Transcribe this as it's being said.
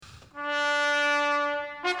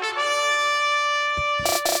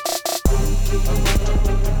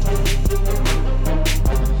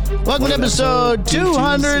Welcome to episode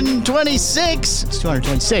 226. It's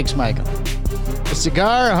 226, Michael. The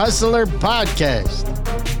Cigar Hustler Podcast.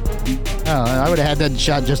 Oh, I would have had that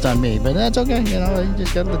shot just on me, but that's okay. You know, you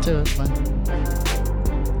just got the two. It's fine.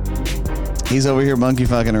 He's over here monkey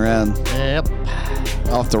fucking around. Yep.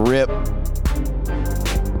 Off the rip.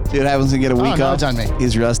 See what happens when you get a week no, off? it's on me.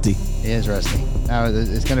 He's rusty. He is rusty. Now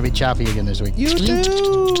it's going to be choppy again this week. You too.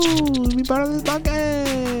 Be part of this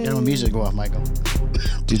podcast. Get my music go off, Michael.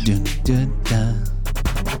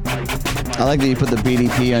 I like that you put the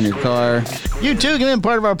BDP on your car. You too can be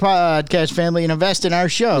part of our podcast family and invest in our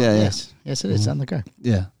show. Yeah, yeah. Yes, it is on the car.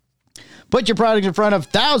 Yeah. Put your product in front of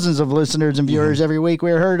thousands of listeners and viewers every week.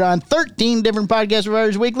 We are heard on 13 different podcast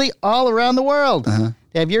providers weekly all around the world.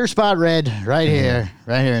 Have your spot read right here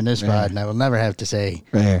in this spot, and I will never have to say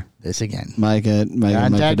Right here. this again. Mike at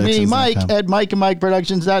Contact me, Mike MikeProductions.com. at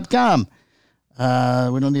MikeandMikeProductions.com.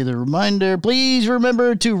 We don't need a reminder. Please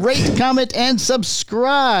remember to rate, comment, and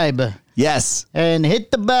subscribe. Yes. And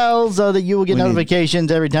hit the bell so that you will get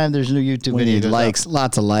notifications every time there's a new YouTube We video. need goes likes. up.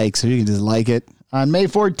 Lots of likes, so you can just like it. On May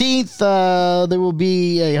 14th, there will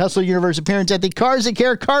be a Hustler Universe appearance at the Cars That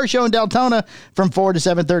Care Car Show in Deltona from 4 to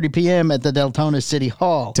 7:30 p.m. at the Deltona City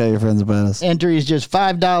Hall. Tell your friends about us. Entry is just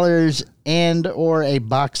 $5 and or a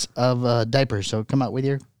box of diapers. So come out with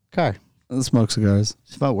your car. Smoke cigars.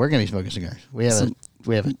 We're going to be smoking cigars. We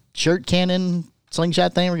have a shirt cannon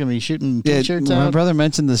slingshot thing. We're going to be shooting T-shirts my out. brother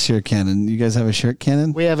mentioned the shirt cannon. You guys have a shirt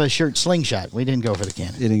cannon? We have a shirt slingshot. We didn't go for the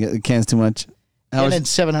cannon. You didn't get the cannons too much? Cannon's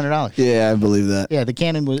 $700. Yeah, I believe that. Yeah, the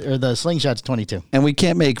cannon or the slingshot's $22. And we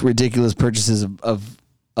can't make ridiculous purchases of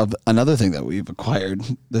another thing that we've acquired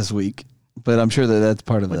this week, but I'm sure that's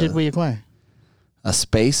part of What did we acquire? a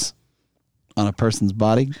space on a person's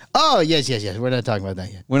body. Oh, yes. We're not talking about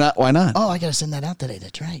that yet. We're not. Why not? Oh, I got to send that out today.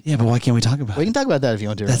 That's right. Yeah, but why can't we talk about We it? can talk about that if you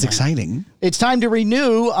want to. That's right now. exciting. It's time to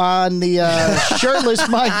renew on the Shirtless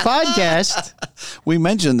Mike podcast. We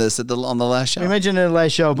mentioned this on the last show. We mentioned it in the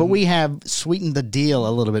last show, but we have sweetened the deal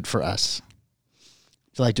a little bit for us.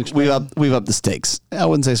 Would you like to explain? We've upped the stakes. I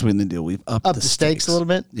wouldn't say sweeten the deal. We've upped Up the stakes a little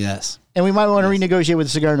bit? Yes. And we might want to renegotiate with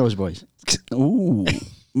the Cigar Nose Boys. Ooh.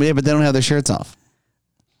 Yeah, but they don't have their shirts off.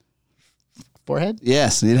 Forehead?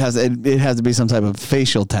 Yes, it has to be some type of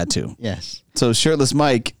facial tattoo. Yes. So Shirtless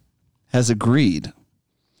Mike has agreed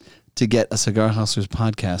to get a Cigar Hustlers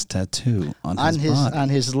podcast tattoo on his body. On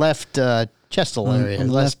his left chestal area. on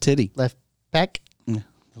the left titty. Left pec.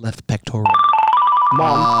 Left pectoral.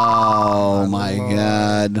 Oh, my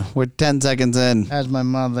God. We're 10 seconds in. How's my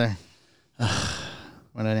mother?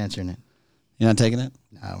 We're not answering it. You're not taking it?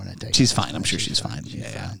 No, we're not taking She's it. fine. I'm sure she's fine.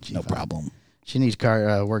 Yeah, no problem. She needs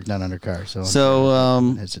car work done on her car. So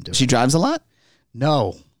has to do she it. drives a lot?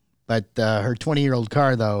 No, but her 20-year-old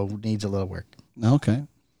car, though, needs a little work. Okay.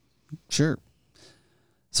 Sure.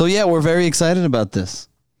 So, yeah, we're very excited about this.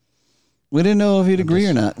 We didn't know if he'd agree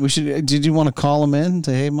or not. Did you want to call him in and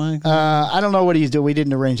say, hey, Mike? I don't know what he's doing. We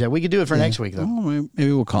didn't arrange that. We could do it for next week, though. Oh,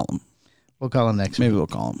 maybe we'll call him. We'll call him next Maybe week. we'll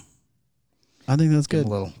call him. I think that's good. A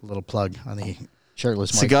little plug on the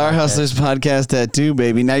Shirtless Mike Cigar podcast. Hustlers podcast tattoo,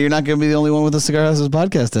 baby. Now you're not going to be the only one with a Cigar Hustlers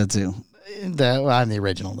podcast tattoo. I'm the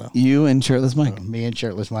original, though. You and Shirtless Mike. Me and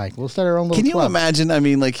Shirtless Mike. We'll start our own little Can you club. imagine? I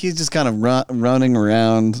mean, like he's just kind of running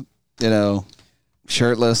around,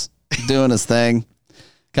 shirtless, doing his thing,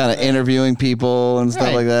 kind of interviewing people and stuff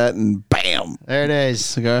Right. like that, and bam, There it is.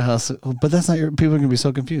 Cigar Hustle. But that's not your. People are going to be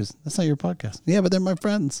so confused. That's not your podcast. Yeah, but they're my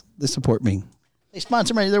friends. They support me. They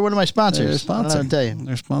sponsor me. They're one of my sponsors. They're a sponsor. I'll tell you.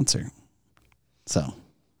 They're a sponsor. So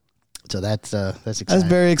that's exciting. that's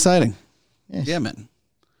very exciting. Yes. Yeah, man.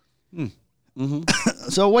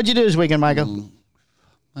 So what'd you do this weekend, Michael?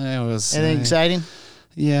 Anything exciting?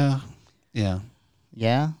 Yeah. Yeah.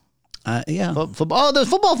 Yeah. Yeah. Football. Oh, the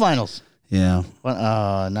football finals. Yeah.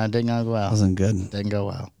 Well, no, it didn't go well. Wasn't good. Didn't go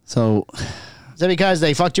well. So Is that because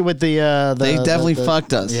they fucked you with the they definitely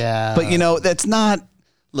fucked us. Yeah. But that's not.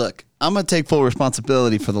 Look, I'm gonna take full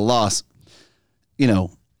responsibility for the loss.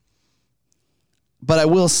 But I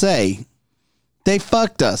will say, they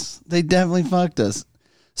fucked us. They definitely fucked us.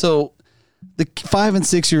 So the 5 and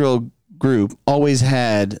 6 year old group always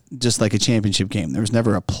had just like a championship game. There was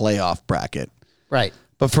never a playoff bracket. Right.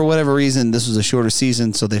 But for whatever reason, this was a shorter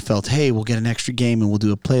season, so they felt, hey, we'll get an extra game and we'll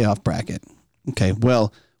do a playoff bracket. Okay,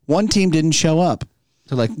 well, one team didn't show up.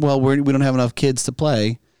 They're like, well, we don't have enough kids to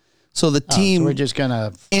play. So the team So we're just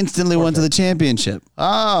gonna. instantly went to the championship.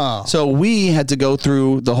 Oh. So we had to go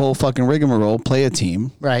through the whole fucking rigmarole, play a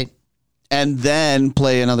team, Right. and then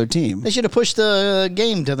play another team. They should have pushed the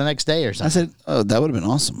game to the next day or I something, said, oh, that would have been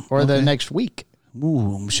awesome. or the Okay. next week.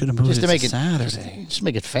 Ooh, should have moved Just it to make to it Saturday. Just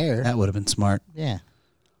make it fair. That would have been smart. Yeah.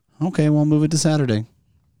 Okay, we'll move it to Saturday.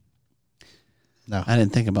 No. I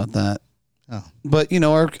didn't think about that. Oh. But,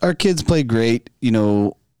 our kids play great.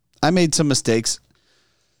 I made some mistakes.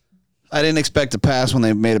 I didn't expect a pass when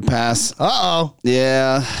they made a pass. Uh-oh.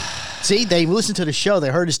 Yeah. See, they listened to the show. They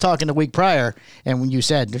heard us talking the week prior, and when you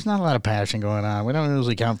said, there's not a lot of passion going on. We don't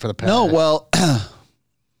usually count for the pass. No, well,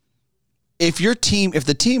 if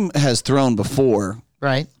the team has thrown before,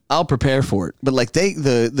 right? I'll prepare for it. But like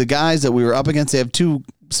the guys that we were up against, they have two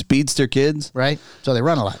speedster kids. Right. So they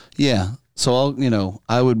run a lot. Yeah. So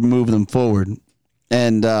I would move them forward.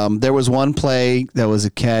 And there was one play that was a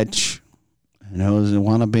catch. And it was a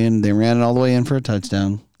one-up in. They ran it all the way in for a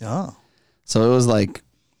touchdown. Oh. So it was like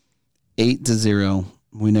 8-0.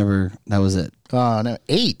 That was it. Oh, no.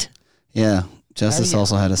 8. Yeah. Justice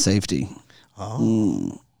also had a safety.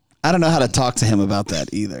 Oh. I don't know how to talk to him about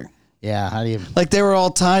that either. Yeah. How do you? Like they were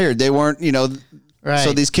all tired. They weren't, Right.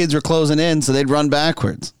 So these kids were closing in, so they'd run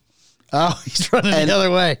backwards. Oh, he's running the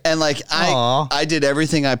other way. And like I did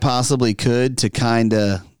everything I possibly could to kind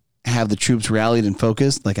of have the troops rallied and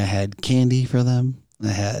focused. Like I had candy for them. I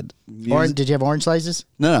had Orange. Did you have orange slices?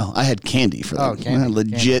 No, I had candy for them. Oh, candy. I had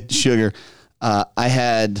legit sugar. I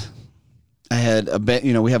had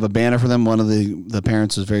we have a banner for them. One of the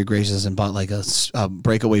parents was very gracious and bought like a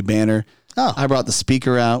breakaway banner. Oh. I brought the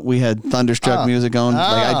speaker out. We had Thunderstruck music going.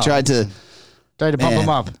 Like I tried to pump them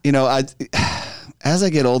up. As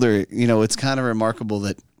I get older, it's kind of remarkable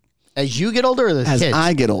that as you get older, or the as kids?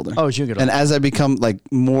 I get older. Oh, as you get older. And as I become like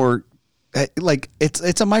more, like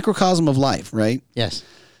it's a microcosm of life, right? Yes.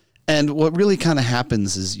 And what really kind of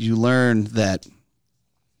happens is you learn that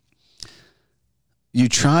you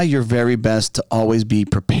try your very best to always be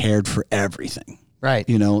prepared for everything. Right.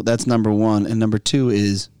 That's number one. And number two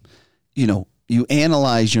is, you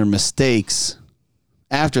analyze your mistakes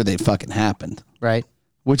after they fucking happened. Right.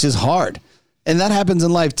 Which is hard. And that happens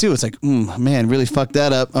in life too. It's like, man, really fucked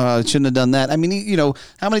that up. Shouldn't have done that. I mean,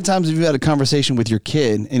 how many times have you had a conversation with your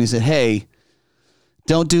kid and you said, hey,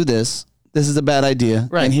 don't do this. This is a bad idea.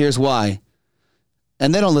 Right. And here's why.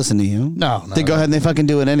 And they don't listen to you. No. They go ahead and they fucking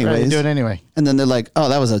do it anyways. Right, they do it anyway. And then they're like, oh,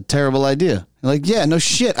 that was a terrible idea. You're like, yeah, no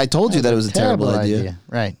shit. I told you that it was a terrible idea.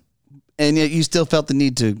 Right. And yet you still felt the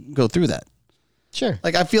need to go through that. Sure.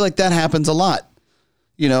 Like, I feel like that happens a lot.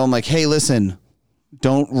 I'm like, hey, listen,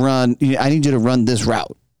 don't run. I need you to run this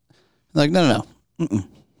route. Like, no. Mm-mm.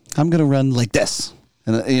 I'm going to run like this.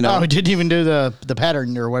 And, Oh, we didn't even do the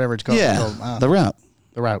pattern or whatever it's called. Yeah, the route.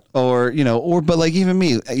 The route. But like even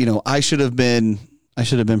me, I should have been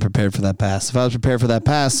prepared for that pass. If I was prepared for that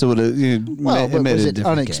pass, it would have made was it a it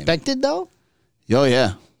different unexpected game. though? Oh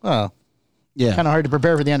yeah. Well, yeah. Kind of hard to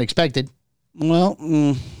prepare for the unexpected. Well,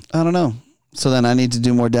 I don't know. So then I need to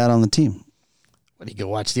do more data on the team. What, do you go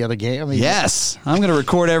watch the other game? I mean, yes, I'm going to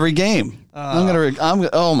record every game.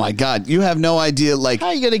 Oh my God, you have no idea. Like, how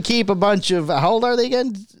are you going to keep a bunch of? How old are they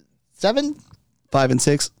again? 7, 5, and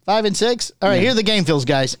 6. 5 and 6. All right, here are the game films,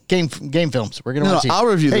 guys. Game films. We're going to watch. I'll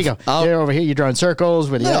review. Here you go. Here over here, you're drawing circles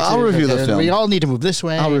with. I'll review the film. We all need to move this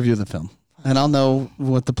way. I'll review the film, and I'll know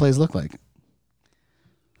what the plays look like.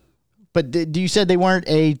 But you said they weren't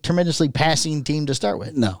a tremendously passing team to start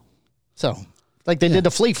with. No. So, like they did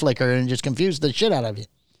the flea flicker and just confused the shit out of you.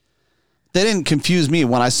 They didn't confuse me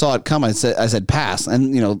when I saw it come. I said pass,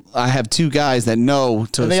 and I have two guys that know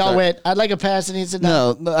to. And they all went, "I'd like a pass," and he said,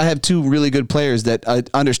 "No." I have two really good players that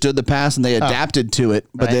understood the pass and they adapted to it,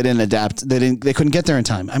 but they didn't adapt. They couldn't get there in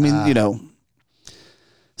time. I mean,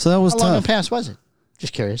 So that was how tough. long a pass was it?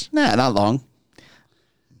 Just curious. Nah, not long.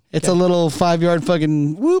 It's a little 5-yard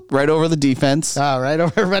fucking whoop right over the defense. Right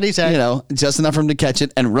over everybody's head. Just enough for him to catch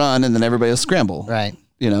it and run, and then everybody will scramble. Right.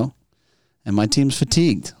 And my team's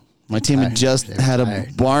fatigued. My team had just had a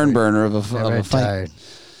barn burner of a fight. Tired.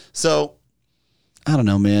 So, I don't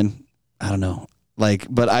know, man. I don't know.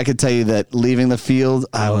 But I could tell you that leaving the field,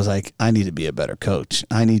 I was like, I need to be a better coach.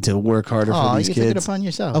 I need to work harder for these kids. You took it upon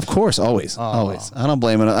yourself. Of course, always. Always. I don't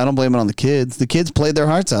blame it on the kids. The kids played their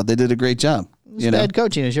hearts out. They did a great job. Bad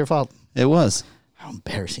coaching is your fault. It was. How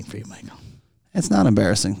embarrassing for you, Michael. It's not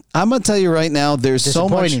embarrassing. I'm going to tell you right now, there's so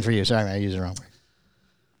much. Disappointing for you. Sorry, I used the wrong word.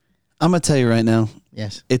 I'm going to tell you right now.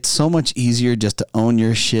 Yes. It's so much easier just to own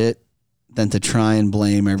your shit than to try and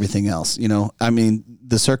blame everything else. I mean,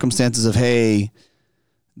 the circumstances of, hey,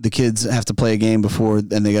 the kids have to play a game before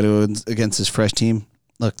and they got to go against this fresh team.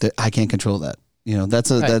 Look, I can't control that. That's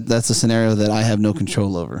a scenario that I have no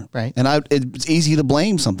control over. Right. And it's easy to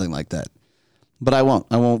blame something like that. But I won't.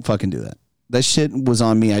 I won't fucking do that. That shit was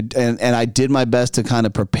on me. And I did my best to kind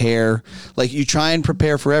of prepare. Like, you try and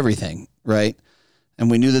prepare for everything, right? And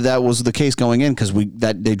we knew that was the case going in because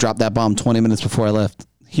they dropped that bomb 20 minutes before I left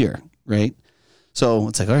here, right? So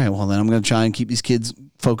it's like, all right, well, then I'm going to try and keep these kids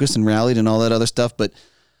focused and rallied and all that other stuff. But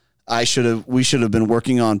we should have been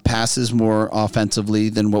working on passes more offensively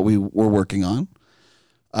than what we were working on.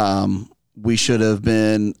 We should have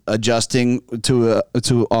been adjusting to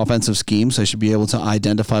offensive schemes. I should be able to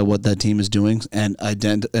identify what that team is doing and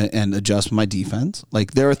adjust my defense.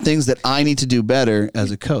 Like, there are things that I need to do better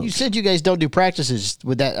as a coach. You said you guys don't do practices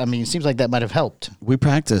with that. I mean, it seems like that might have helped. We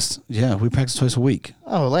practice. Yeah, we practice twice a week.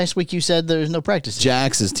 Oh, last week you said there's no practice.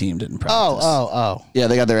 Jax's team didn't practice. Oh. Yeah,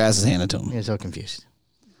 they got their asses handed to them. You're so confused.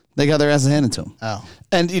 They got their asses handed to them. Oh.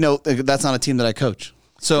 And, that's not a team that I coach.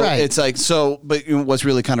 So Right. It's like, but what's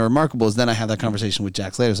really kind of remarkable is then I have that conversation with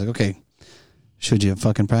Jax later. It's like, okay, should you have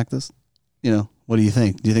fucking practiced? What do you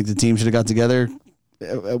think? Do you think the team should have got together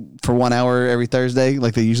for 1 hour every Thursday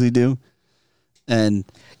like they usually do? And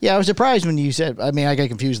yeah, I was surprised when you said, I mean, I got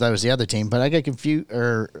confused that was the other team, but I got confused,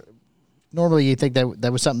 normally you think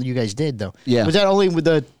that was something you guys did, though. Yeah. Was that only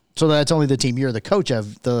so that's only the team you're the coach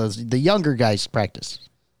of, the younger guys practice?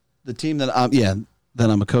 the team that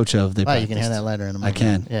I'm a coach of, they you can hear that letter in a moment. I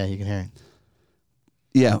can. Yeah, you can hear it.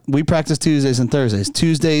 Yeah, we practice Tuesdays and Thursdays.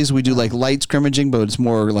 Tuesdays we do like light scrimmaging, but it's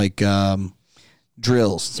more like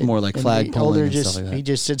drills. It's more like flag pulling and stuff like that. He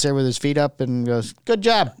just sits there with his feet up and goes, "Good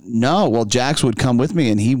job." No, well, Jax would come with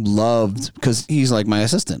me, and he loved because he's like my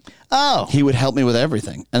assistant. Oh, He would help me with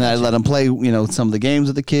everything, and I let him play, some of the games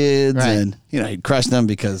with the kids, Right. and he'd crush them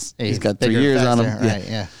because he's got 3 bigger, years on him. faster, right,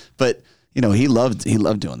 yeah. But he loved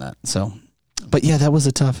doing that. So, but yeah, it was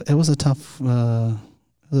a tough Friday.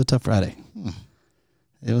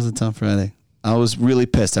 It was a tough Friday. I was really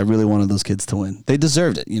pissed. I really wanted those kids to win. They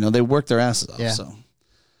deserved it. They worked their asses off. Yeah. So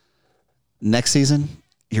next season,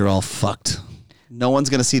 you're all fucked. No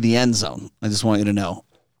one's going to see the end zone. I just want you to know.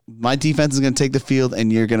 My defense is going to take the field,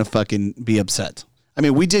 and you're going to fucking be upset. I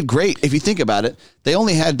mean, we did great. If you think about it, they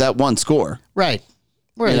only had that one score. Right.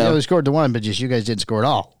 Well, they only scored the one, but just you guys didn't score at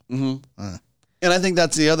all. And I think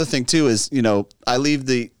that's the other thing, too, is, I leave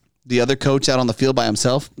the other coach out on the field by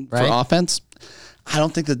himself for offense. I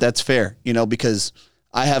don't think that that's fair, because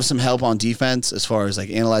I have some help on defense as far as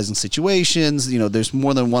like analyzing situations. There's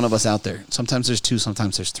more than one of us out there. Sometimes there's two,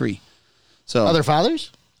 sometimes there's three. So Other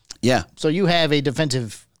fathers? Yeah. So you have a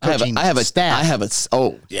defensive coaching staff.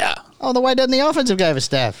 Oh, yeah. Oh, then why doesn't the offensive guy have a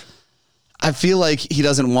staff? I feel like he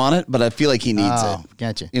doesn't want it, but I feel like he needs it.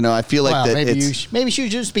 Gotcha. I feel like that maybe you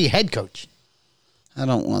should just be head coach. I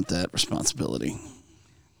don't want that responsibility.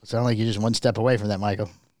 It sounds like you're just one step away from that,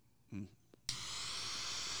 Michael.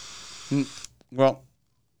 Well,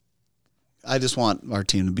 I just want our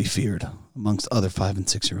team to be feared amongst other 5 and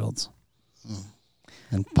 6 year olds,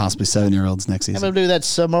 and possibly 7-year-olds next season. I'm gonna do that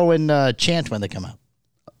Samoan chant when they come out.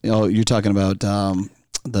 Oh, you're talking about that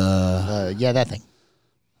thing.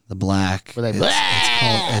 The black. Where they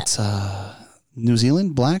It's New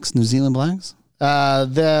Zealand blacks. New Zealand blacks.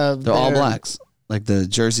 They're all blacks. Like the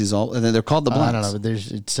jerseys, and then they're called the blacks. I don't know, but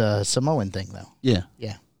it's a Samoan thing though. Yeah.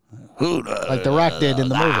 Yeah. Like The Rock did in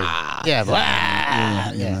the movie. Yeah.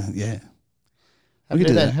 Yeah. We could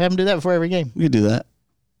do that. Have them do that before every game. We could do that.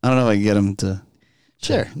 I don't know if I can get them to.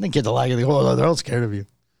 Sure. Then kids will like it. They're all scared of you.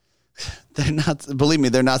 They're not. Believe me,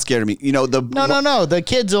 they're not scared of me. No. The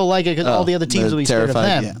kids will like it because all the other teams will be scared of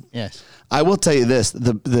them. Yeah. Yes. I will tell you this: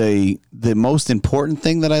 the most important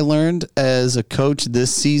thing that I learned as a coach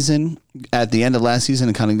this season, at the end of last season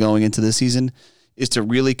and kind of going into this season, is to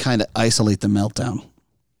really kind of isolate the meltdown.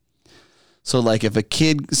 So, like, if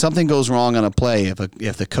something goes wrong on a play,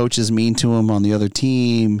 if the coach is mean to him on the other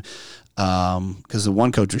team, because the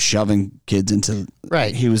one coach was shoving kids into,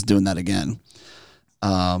 right, he was doing that again.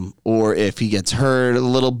 Or if he gets hurt a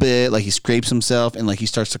little bit, like he scrapes himself and like he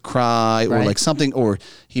starts to cry, or like something, or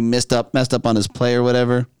he messed up on his play or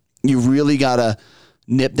whatever, you really gotta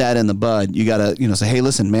nip that in the bud. You gotta, say, hey,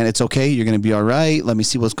 listen, man, it's okay. You're gonna be all right. Let me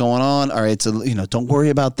see what's going on. All right, so don't worry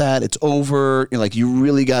about that. It's over. You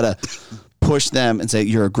really gotta push them and say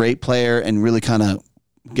you're a great player and really kind of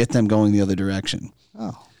get them going the other direction.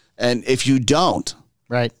 Oh, and if you don't,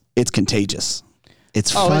 right, it's contagious.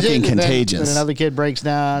 It's fucking contagious. Then another kid breaks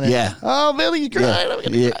down. And, oh, Billy's crying.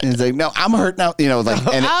 Yeah. And it's like, no, I'm hurt now. And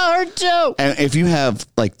I hurt too. And if you have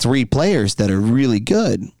like 3 players that are really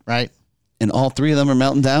good, right, and all 3 of them are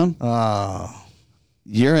melting down,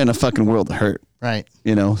 you're in a fucking world of hurt, right?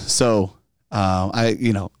 So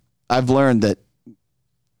I've learned that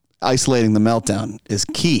isolating the meltdown is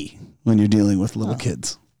key when you're dealing with little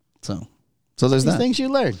kids. So there's that. Things you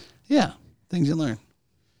learn. Yeah, things you learn.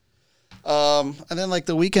 And then like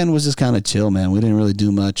the weekend was just kind of chill, man. We didn't really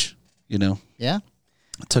do much, Yeah.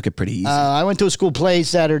 Took it pretty easy. I went to a school play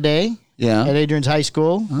Saturday yeah. at Adrian's high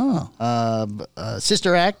school. Oh.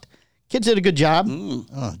 Sister Act. Kids did a good job.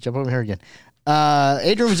 Oh, jump over here again.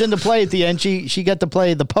 Adrian was in the play at the end. She got to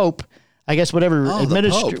play the Pope. I guess whatever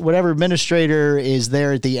whatever administrator is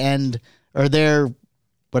there at the end, or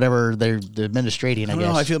whatever they're administrating, I guess. I don't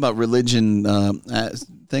know how I feel about religion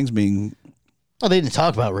things being... Well, they didn't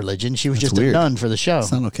talk about religion. She was just weird. a nun for the show.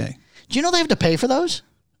 It's not okay. Do you know they have to pay for those?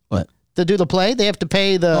 What? To do the play? They have to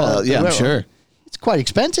pay the... I'm sure. It's quite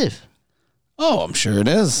expensive. Oh, I'm sure it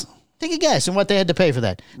is. Take a guess on what they had to pay for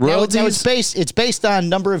that. Royalties? Now it's based on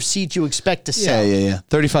number of seats you expect to sell. Yeah.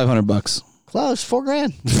 $3,500. Close,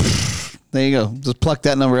 $4,000. There you go. Just pluck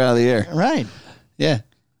that number out of the air. Right. Yeah,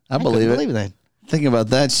 I believe it. Believe that. Think about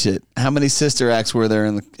that shit. How many sister acts were there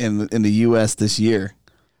in the U.S. this year?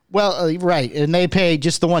 Well, right, and they pay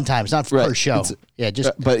just the one time. It's not per show.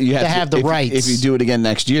 But you have to have the rights. If you do it again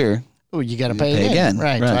next year, you got to pay again.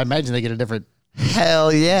 Right. So I imagine they get a different.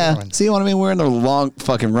 Hell yeah! See what I mean? We're in the wrong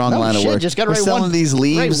line of work. Just got to write one. These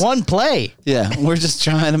leaves. Write one play. Yeah, we're just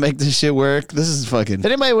trying to make this shit work. This is fucking. If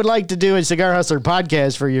anybody would like to do a Cigar Hustler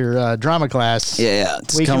podcast for your drama class,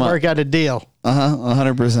 we can work out a deal.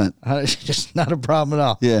 100%. Just not a problem at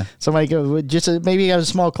all. Yeah. Somebody go maybe you have a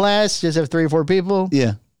small class, just have 3 or 4 people.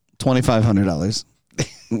 Yeah,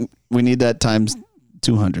 $2,500. We need that times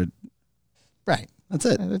 200. Right. That's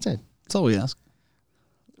it. That's all we ask.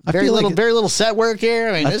 Very little set work here.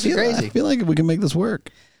 I mean, this is crazy. I feel like if we can make this work,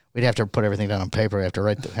 we'd have to put everything down on paper. We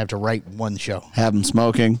have to write one show. Have them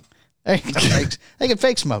smoking. They can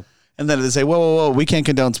fake smoke. And then they say, whoa, we can't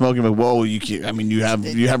condone smoking. But whoa, you can't. I mean, you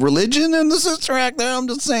have religion in the Sister Act there. I'm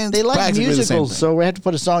just saying. They like musicals, so we have to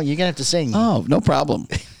put a song. You're gonna have to sing. Oh, no problem.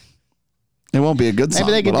 It won't be a good song.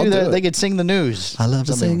 Maybe they could do that. They could sing the news. I love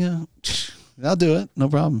to sing. I'll do it. No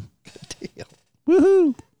problem. Good deal.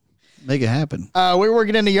 Woohoo. Make it happen. We were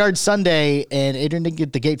working in the yard Sunday, and Adrian didn't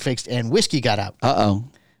get the gate fixed, and Whiskey got out. Uh-oh.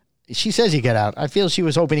 She says he got out. I feel she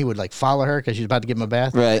was hoping he would follow her because she's about to give him a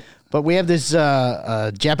bath. Right. But we have this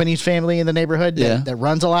Japanese family in the neighborhood that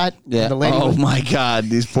runs a lot. Yeah. The lady my God,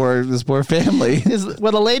 this poor family.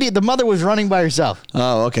 The mother was running by herself.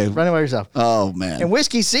 Oh, okay. Running by herself. Oh, man. And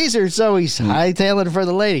Whiskey sees her, so he's hightailing for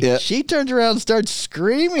the lady. Yeah. She turns around and starts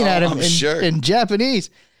screaming at him in Japanese.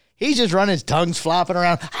 He's just running, his tongue's flopping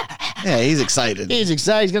around. Yeah, he's excited. He's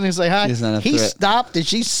excited. He's going to say hi. He threat. stopped, and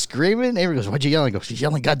she's screaming. Avery goes, "What'd you yelling?" She's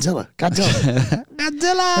yelling, "Godzilla, Godzilla,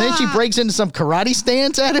 Godzilla!" And then she breaks into some karate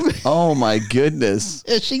stance at him. Oh my goodness!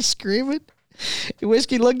 And she's screaming.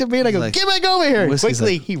 Whiskey looked at me, and I go, "Get back over here!"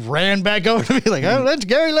 Quickly, he ran back over to me like, "Oh, that's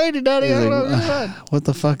Gary Lady, Daddy." What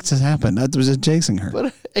the fuck just happened? That was just chasing her.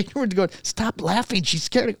 But Avery going, "Stop laughing! She's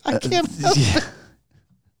scared." I can't help it.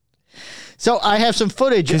 So I have some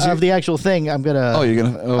footage of the actual thing. I'm gonna. Oh, you're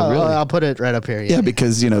gonna. Oh, really? I'll put it right up here. Yeah,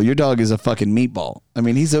 because your dog is a fucking meatball. I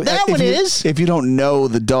mean, he's a. That one is. If you don't know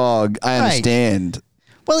the dog, I understand.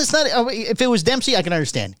 Well, it's not. If it was Dempsey, I can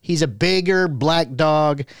understand. He's a bigger black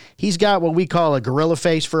dog. He's got what we call a gorilla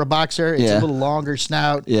face for a boxer. It's a little longer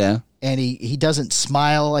snout. Yeah. And he doesn't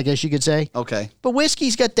smile, I guess you could say. Okay. But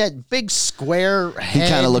Whiskey's got that big square head. He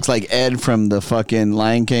kind of looks like Ed from the fucking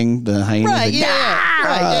Lion King, the hyena. Right,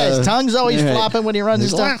 yeah. His tongue's always flopping when he runs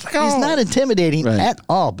his tongue. He's not intimidating at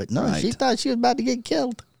all. But no, she thought she was about to get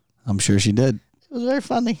killed. I'm sure she did. It was very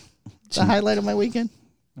funny. The highlight of my weekend.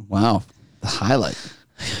 Wow. The highlight.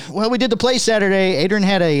 Well, we did the play Saturday. Adrian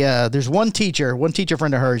had there's one teacher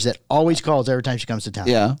friend of hers that always calls every time she comes to town.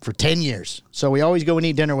 Yeah. For 10 years. So we always go and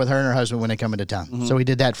eat dinner with her and her husband when they come into town. Mm-hmm. So we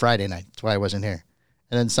did that Friday night. That's why I wasn't here.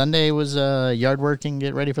 And then Sunday was yard work and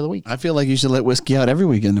get ready for the week. I feel like you should let Whiskey out every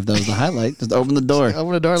weekend if that was the highlight. Just open the door.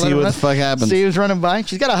 Open the door. See what the fuck happens. See who's running by.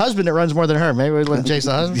 She's got a husband that runs more than her. Maybe we'd let him chase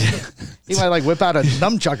the husband. He might whip out a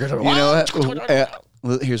nunchuck or something. You know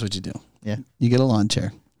what? Here's what you do. Yeah. You get a lawn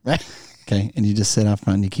chair. Right. Okay, and you just sit out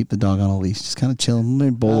front and you keep the dog on a leash. Just kind of chill, maybe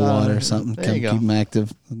a bowl of water or something. Keep him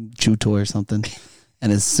active, chew toy or something.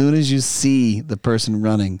 And as soon as you see the person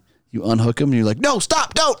running, you unhook him and you're like, "No,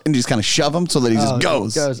 stop, don't!" And you just kind of shove him so that he just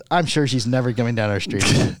goes. I'm sure she's never coming down our street.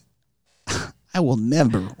 I will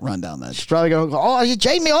never run down that street. She's probably going, "Oh, you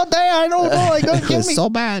chased me all day. I don't know. Don't kill me. It's so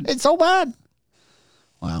bad. It's so bad."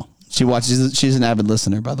 Wow. She watches. She's an avid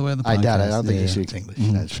listener, by the way. Of the podcast. I doubt it. I don't think she speaks English.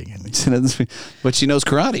 She doesn't speak English. She doesn't speak, but she knows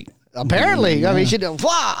karate. Apparently, I mean, she did.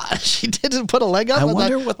 She didn't put a leg up. I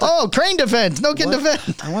wonder what. Crane defense. No kid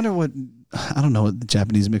defense. I wonder what. I don't know what the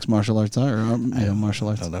Japanese mixed martial arts are. Or, martial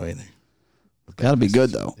arts. I don't know either. Got to be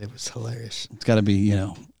good though. It was hilarious. It's got to be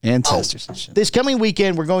ancestors and shit. This coming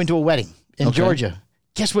weekend, we're going to a wedding in Georgia.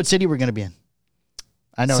 Guess what city we're going to be in?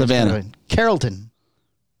 I know. Savannah. Carrollton.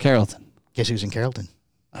 Carrollton. Guess who's in Carrollton?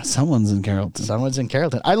 Someone's in Carrollton. Someone's in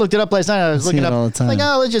Carrollton. I looked it up last night. I was looking up. all the time. Like,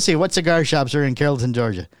 oh, let's just see what cigar shops are in Carrollton,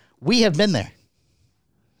 Georgia. We have been there.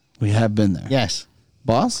 We have been there. Yes.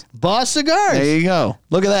 Boss? Boss Cigars. There you go.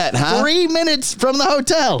 Look at that, huh? 3 minutes from the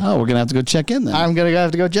hotel. Oh, we're going to have to go check in then. I'm going to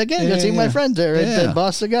have to go check in. Go see my friends there at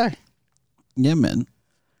Boss Cigar. Yeah, man.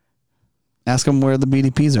 Ask him where the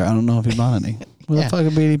BDPs are. I don't know if he bought any. Where the fuck are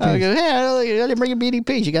BDPs? I go, hey, I didn't bring a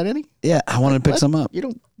BDPs. You got any? Yeah, I wanted to pick some up. You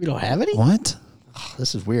don't have any? What? Oh,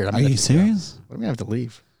 this is weird. Are you serious? I'm going to have to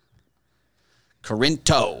leave.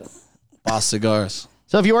 Corinto. Boss Cigars.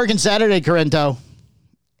 So if you're working Saturday, Corinto,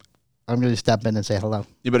 I'm going to step in and say hello.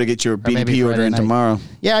 You better get your maybe BDP order Friday in night. tomorrow.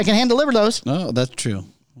 Yeah, I can hand deliver those. Oh, that's true.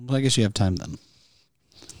 Well, I guess you have time then.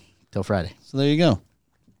 Till Friday. So there you go.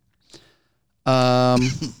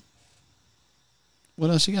 What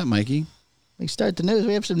else you got, Mikey? We start the news.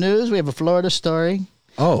 We have some news. We have a Florida story.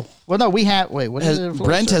 Oh. Well, no, we have. Wait, what is it?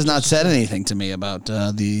 Brent has not said anything to me about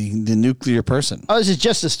the nuclear person. Oh, this is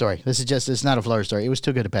just a story. It's not a Florida story. It was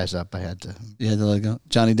too good to pass up. I had to. You had to let go.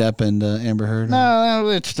 Johnny Depp and Amber Heard? No,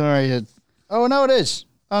 it's a story. Oh, no, it is.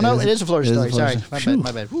 Oh, no, it is a Florida it is story. a Florida Sorry. story.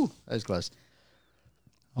 My bad. Whew, that was close.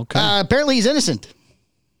 Okay. Apparently, he's innocent.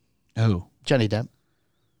 Who? Johnny Depp.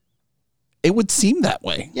 It would seem that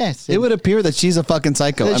way. Yes. It would appear that she's a fucking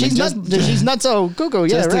psycho. She's not so cuckoo.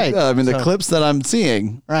 Yeah, right. The clips that I'm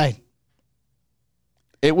seeing, Right.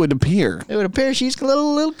 it would appear It would appear she's a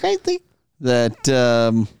little crazy.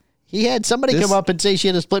 that, He had somebody come up and say she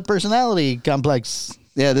had a split personality complex.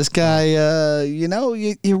 yeah, this guy,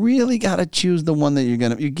 you really got to choose the one that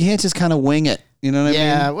you can't just kind of wing it. You know what I mean?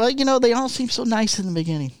 Yeah, well, they all seem so nice in the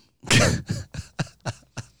beginning.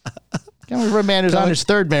 Coming from a man who's on his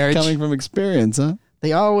third marriage, Coming from experience, huh?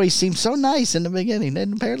 they always seem so nice in the beginning.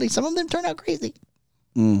 And apparently some of them turn out crazy.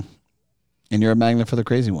 And you're a magnet for the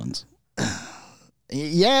crazy ones.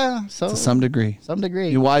 Yeah, so To some degree.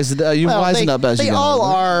 You wisened up as they you got all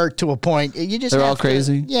older. are to a point. They're all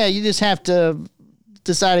crazy? Yeah, you just have to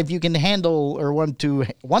decide if you can handle or want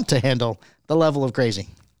to handle the level of crazy.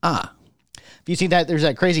 Have you seen that? There's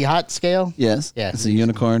that crazy hot scale. Yes. Yeah. It's a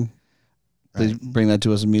unicorn. Please bring that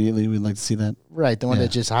to us immediately. We'd like to see that. Right, the one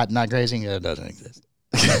that's just hot, not crazy. It doesn't exist.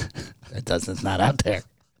 It's not out there.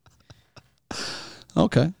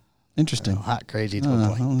 Okay. Interesting. Hot, crazy to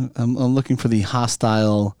a point. I'm looking for the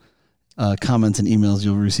hostile comments and emails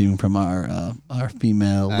you're receiving from our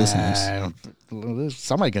female listeners.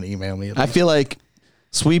 Somebody gonna email me. I feel like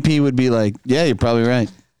Sweet Pea would be like, yeah, you're probably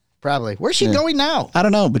right. Probably. Where's she going now? I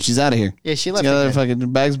don't know, but she's out of here. Yeah, she left. She got her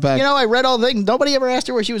fucking bags back. I read all the things. Nobody ever asked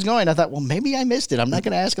her where she was going. I thought, well, maybe I missed it. I'm not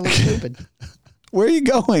going to ask a little stupid. Where are you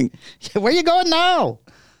going? Where are you going now?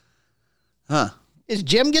 Huh? Is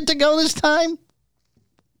Jim get to go this time?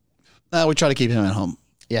 We try to keep him at home.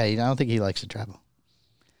 Yeah, I don't think he likes to travel.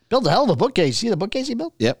 Built a hell of a bookcase. See the bookcase he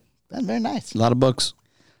built? Yep. That's very nice. A lot of books.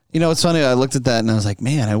 It's funny. I looked at that and I was like,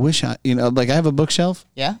 man, I wish I have a bookshelf.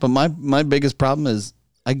 Yeah. But my biggest problem is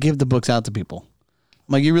I give the books out to people.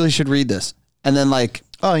 I'm like, you really should read this. And then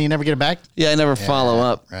Oh, you never get it back? I never follow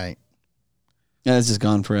up. Right. And it's just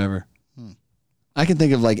gone forever. I can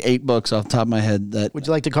think of 8 books off the top of my head that. Would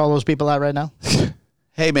you like to call those people out right now?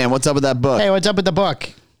 Hey, man, what's up with that book? Hey, what's up with the book?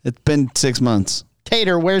 It's been 6 months.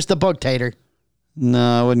 Tater, where's the book, Tater?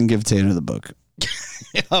 No, I wouldn't give Tater the book.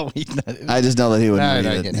 I just know that he wouldn't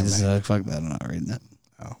read it. He's fuck that, I'm not reading that.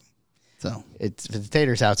 Oh. So. It's for the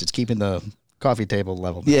Tater's house. It's keeping the coffee table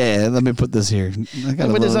level. Yeah, let me put this here.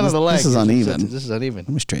 Put this under the leg. This is uneven. This is uneven.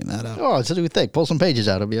 Let me straighten that out. Oh, it's too thick. Pull some pages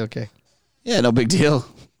out. It'll be okay. Yeah, no big deal.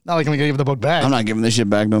 Not like I'm going to give the book back. I'm not giving this shit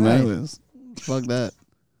back no matter. Fuck that.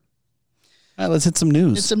 All right, let's hit some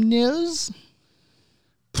news. Hit some news.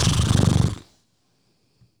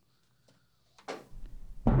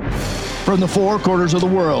 From the 4 corners of the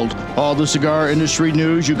world, all the cigar industry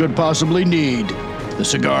news you could possibly need. The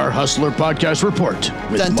Cigar Hustler Podcast Report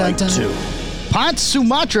with Mike 2. Ponce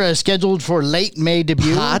Sumatra is scheduled for late May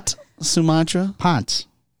debut. Hot Sumatra? Ponce.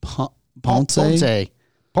 Ponce?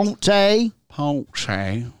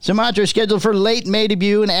 Sumatra is scheduled for late May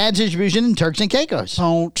debut and adds distribution in Turks and Caicos.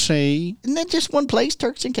 Ponce. Isn't that just one place,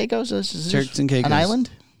 Turks and Caicos? Turks and Caicos. An island?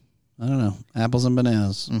 I don't know. Apples and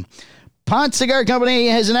bananas. Ponce Cigar Company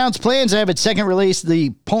has announced plans to have its second release,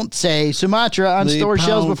 the Ponce Sumatra, on store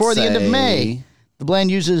shelves before the end of May. The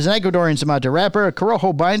blend uses an Ecuadorian Sumatra wrapper, a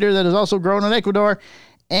Corojo binder that is also grown in Ecuador,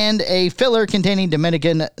 and a filler containing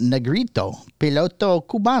Dominican Negrito, Piloto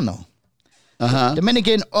Cubano,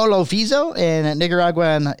 Dominican Olofizo, and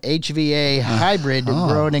Nicaraguan HVA hybrid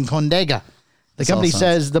grown in Condega. The company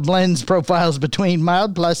says the blends profiles between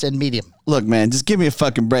mild, plus, and medium. Look, man, just give me a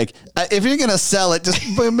fucking break. If you're gonna sell it, just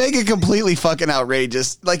make it completely fucking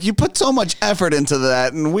outrageous. Like, you put so much effort into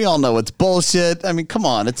that, and we all know it's bullshit. I mean, come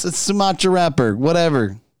on, it's Sumatra wrapper,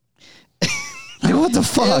 whatever. Like, what the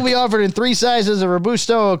fuck? It'll be offered in 3 sizes: a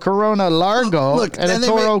Robusto, a Corona Largo, Look, and a and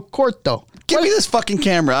Toro Corto. Give me this fucking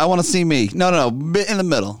camera. I want to see me. No, in the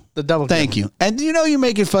middle. The double. Thank you. And you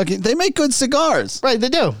make it fucking. They make good cigars. Right, they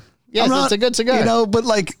do. Yes, it's a good cigar. But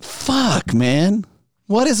like, fuck, man.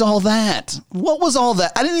 What is all that? What was all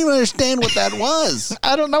that? I didn't even understand what that was.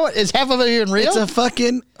 I don't know. Is half of it even real? It's a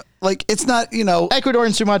fucking, like, it's not,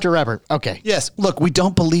 Ecuadorian Sumatra wrapper. Okay. Yes. Look, we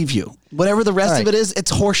don't believe you. Whatever the rest of it is,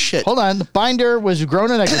 it's horse shit. Hold on. The binder was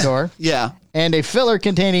grown in Ecuador. Yeah. And a filler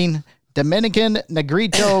containing Dominican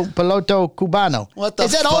Negrito Piloto Cubano. What the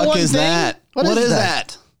is that fuck all one is thing? that? What is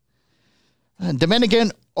that?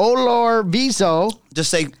 Dominican Olor Viso.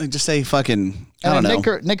 Just say fucking, I don't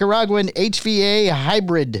know. Nicaraguan HVA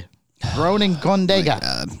hybrid grown in Condega.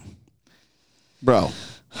 God. Bro.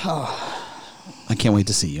 I can't wait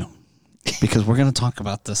to see you because we're going to talk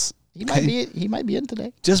about this. He might be in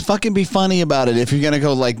today. Just fucking be funny about it if you're going to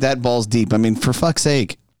go like that balls deep. I mean, for fuck's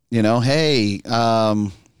sake, hey,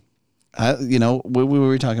 what were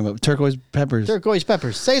we talking about? Turquoise peppers. Turquoise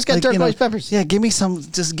peppers. Say it's got turquoise peppers. Yeah, give me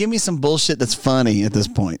some bullshit that's funny at this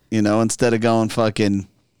point, instead of going fucking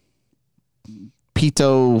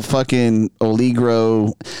Pito fucking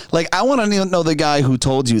Oligro. Like, I want to know the guy who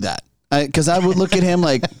told you that. Because I would look at him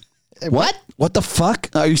like, what? What the fuck?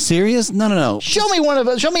 Are you serious? No. Show me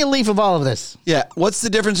a leaf of all of this. Yeah. What's the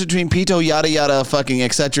difference between Pito, yada, yada, fucking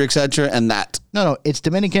et cetera, and that? No. It's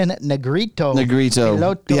Dominican Negrito.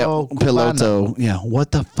 Piloto. Yeah.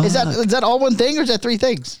 What the fuck? Is that all one thing or is that 3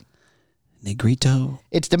 things? Negrito.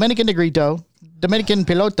 It's Dominican Negrito, Dominican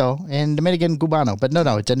Piloto, and Dominican Cubano. But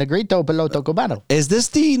no, it's a Negrito Piloto Cubano. Is this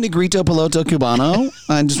the Negrito Piloto Cubano?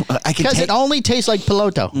 Because it only tastes like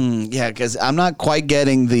Piloto. Yeah, because I'm not quite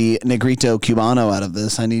getting the Negrito Cubano out of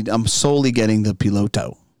this. I'm solely getting the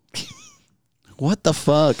Piloto. What the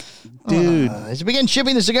fuck? Dude. As we begin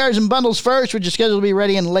shipping the cigars in bundles first, which is scheduled to be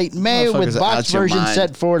ready in late May, with box version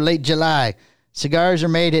set for late July. Cigars are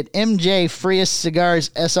made at MJ Frias Cigars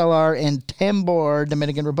SLR in Tambor,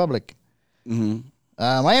 Dominican Republic. Mm-hmm.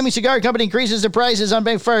 Miami Cigar Company increases their prices on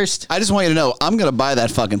May 1st. I just want you to know, I'm going to buy that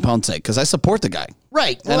fucking Ponce because I support the guy.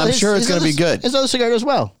 Right. And I'm sure it's going to be good. His other cigar does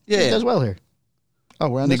well. Yeah. It does well here. Oh,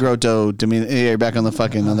 we're on Negrito, you're back on the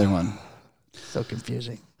fucking other one. So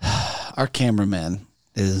confusing. Our cameraman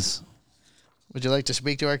is... Would you like to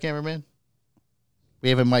speak to our cameraman? We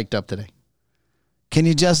have him mic'd up today. Can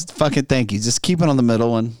you just fucking thank you? Just keep it on the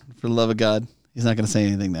middle one, for the love of God. He's not going to say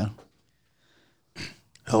anything now.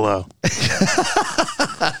 Hello.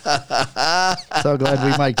 So glad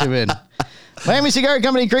we mic'd him in. Miami Cigar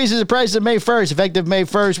Company increases the price of May 1st, effective May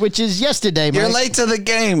 1st, which is yesterday, Mike. You're late to the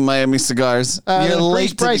game, Miami Cigars. You're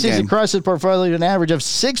late to the prices game. Across the portfolio an average of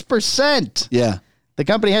 6%. Yeah. The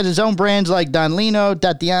company has its own brands like Don Lino,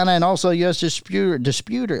 Tatiana, and also U.S.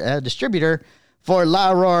 distributor for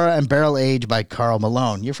La Aurora and Barrel Age by Carl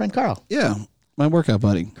Malone. Your friend Carl. Yeah, my workout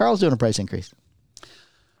buddy. Carl's doing a price increase.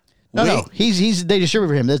 No, he's they distribute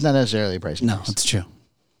for him. That's not necessarily a price increase. No, that's true.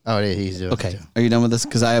 Oh, he's doing okay. it too. Are you done with this?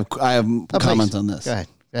 Because I have comments on this. Go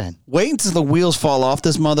ahead. Wait until the wheels fall off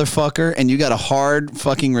this motherfucker and you got a hard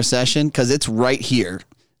fucking recession because it's right here.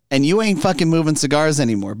 And you ain't fucking moving cigars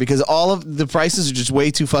anymore because all of the prices are just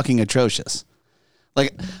way too fucking atrocious.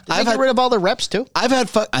 Like, I've got rid of all the reps too. I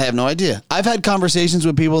have no idea. I've had conversations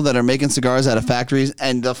with people that are making cigars out of factories,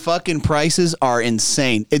 and the fucking prices are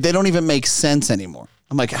insane. They don't even make sense anymore.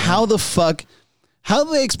 I'm like, how do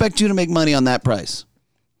they expect you to make money on that price?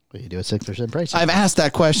 Well, you do a 6% price. I've asked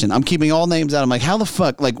that question. I'm keeping all names out. I'm like, how the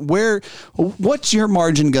fuck? Like, what's your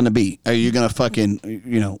margin going to be? Are you going to fucking,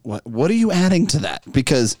 what are you adding to that?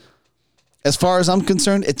 Because as far as I'm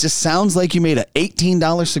concerned, it just sounds like you made an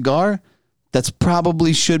 $18 cigar. That's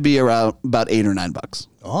probably should be around about $8 or $9.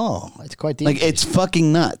 Oh, that's quite deep. Like, it's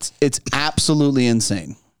fucking nuts. It's absolutely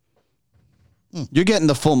insane. You're getting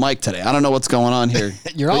the full mic today. I don't know what's going on here.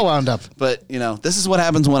 You're all wound up. But, this is what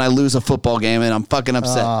happens when I lose a football game and I'm fucking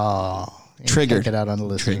upset. Oh, Triggered. Take it out on the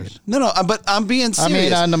listeners. No, but I'm being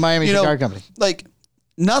serious. on the Miami Cigar Company. Like,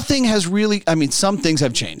 nothing has really, some things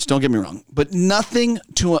have changed. Don't get me wrong. But nothing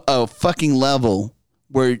to a fucking level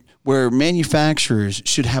where manufacturers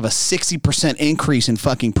should have a 60% increase in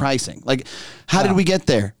fucking pricing. Like, how did we get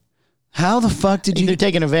there? How the fuck did you... They're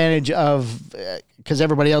taking advantage of, because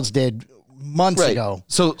everybody else did months ago.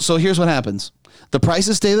 So here's what happens. The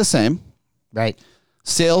prices stay the same. Right.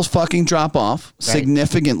 Sales fucking drop off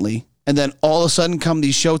significantly. And then all of a sudden come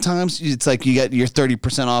these showtimes, it's like you get your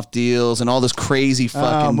 30% off deals and all this crazy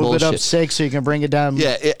fucking move bullshit. it up 6 so you can bring it down.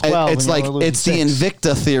 Yeah, 12 it's like it's the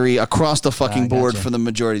Invicta theory across the fucking board for the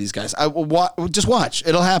majority of these guys. Just watch.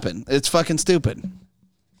 It'll happen. It's fucking stupid.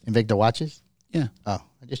 Invicta watches? Yeah. Oh,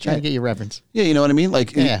 I'm just trying to get your reference. Yeah, you know what I mean?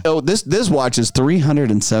 Like, this watch is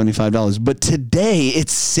 $375, but today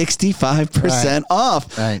it's 65%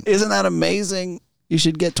 off. Right. Isn't that amazing? You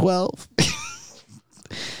should get 12.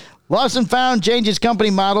 Lost and Found changes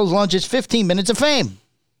company models, launches 15 Minutes of Fame.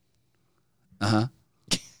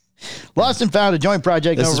 Lost and Found, a joint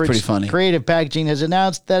project This is over pretty its funny. creative packaging, has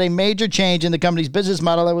announced that a major change in the company's business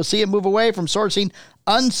model that will see it move away from sourcing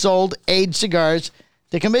unsold aged cigars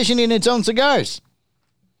to commissioning its own cigars.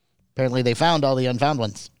 Apparently, they found all the unfound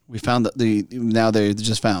ones. We found now they're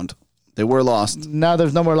just found. They were lost. Now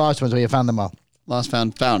there's no more lost ones. We have found them all. Lost,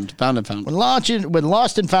 found. When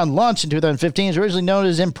Lost and Found launched in 2015, it was originally known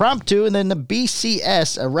as Impromptu, and then the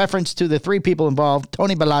BCS, a reference to the 3 people involved,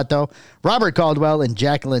 Tony Bellato, Robert Caldwell, and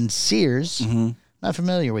Jacqueline Sears. Not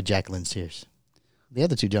familiar with Jacqueline Sears. The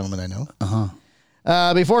other 2 gentlemen I know.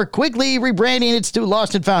 Before quickly rebranding its to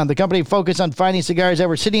Lost and Found, the company focused on finding cigars that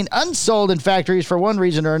were sitting unsold in factories for one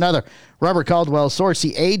reason or another. Robert Caldwell sourced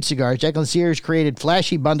the aged cigars, Jacqueline Sears created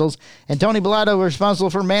flashy bundles, and Tony Bellato was responsible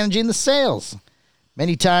for managing the sales.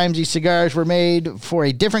 Many times, these cigars were made for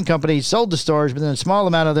a different company, sold to stores, but then a small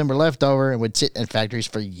amount of them were left over and would sit in factories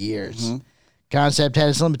for years. Concept had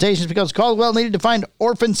its limitations because Caldwell needed to find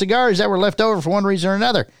orphan cigars that were left over for one reason or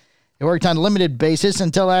another. It worked on a limited basis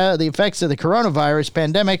until the effects of the coronavirus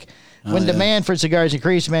pandemic. When demand for cigars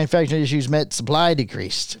increased, manufacturing issues meant supply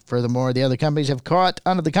decreased. Furthermore, the other companies have caught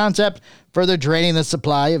onto the concept, further draining the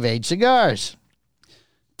supply of aged cigars.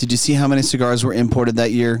 Did you see how many cigars were imported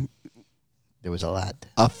that year? There was a lot.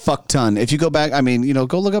 A fuck ton. If you go back, I mean,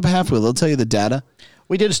 go look up Half Wheel. They'll tell you the data.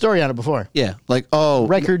 We did a story on it before. Yeah, like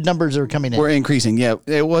Record numbers are coming in. We're increasing. Yeah,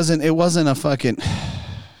 it wasn't a fucking.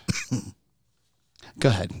 Go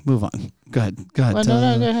ahead, move on. Go ahead. Well,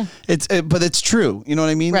 no, go ahead. But it's true. You know what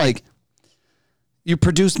I mean? Right. Like, you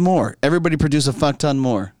produced more. Everybody produced a fuck ton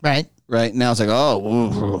more. Right. Right now it's like,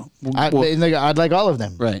 I'd like all of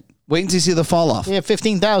them. right. Wait until you see the fall off. Yeah,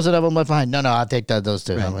 15,000 of them left behind. No, I'll take those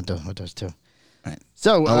 2. I went with those 2. Right.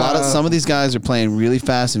 So Some of these guys are playing really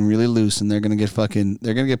fast and really loose, and they're gonna get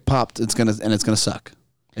popped. It's gonna suck.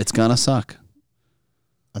 It's gonna suck.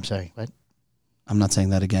 I'm sorry. What? I'm not saying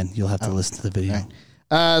that again. You'll have to listen to the video. Right.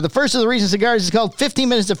 The first of the recent cigars is called 15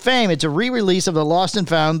 Minutes of Fame. It's a re-release of the Lost and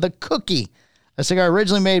Found, the Cookie, a cigar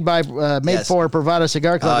originally made for Pravada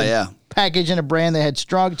Cigar Club. Oh, yeah. Packaged in a brand that had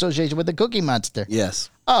strong association with the Cookie Monster. Yes.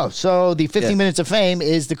 Oh, so the 15 Minutes of Fame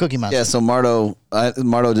is the Cookie Monster. Yeah. So Marto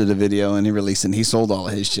did a video and he released it. And he sold all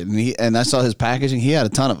of his shit, and I saw his packaging. He had a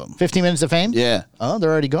ton of them. 15 Minutes of Fame. Yeah. Oh,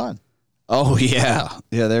 they're already gone. Oh yeah.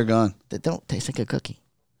 Yeah, they're gone. They don't taste like a cookie.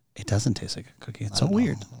 It doesn't taste like a cookie. It's so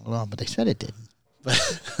weird. Well, but they said it did.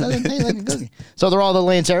 It doesn't taste like a cookie. So they're all the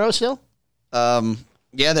Lanceros still?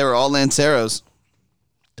 Yeah, they were all Lanceros.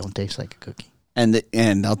 Don't taste like a cookie. And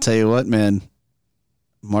I'll tell you what, man.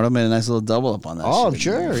 Marto made a nice little double up on that. Oh,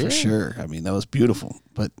 shit, I'm sure. For sure. I mean, that was beautiful.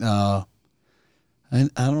 But I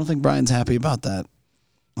don't think Brian's happy about that.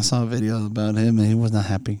 I saw a video about him and he was not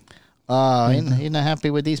happy. He's not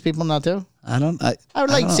happy with these people now too? I would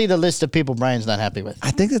like to see the list of people Brian's not happy with.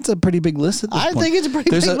 I think it's a pretty big list at this point. I think it's a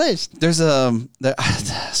pretty big list.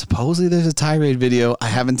 Supposedly there's a tirade video. I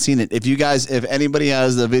haven't seen it. If anybody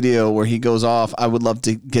has the video where he goes off, I would love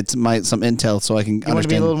to get some intel so I can understand. You want to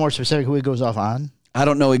be a little more specific who he goes off on? I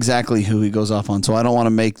don't know exactly who he goes off on, so I don't want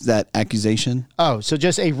to make that accusation. Oh, so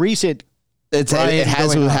just a recent. It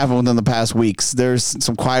has happened within the past weeks. There's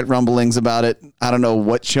some quiet rumblings about it. I don't know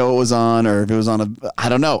what show it was on or if it was on I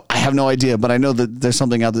don't know. I have no idea, but I know that there's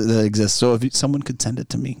something out there that exists. So if someone could send it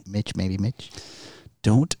to me. Maybe Mitch.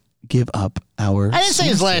 Don't give up our I didn't say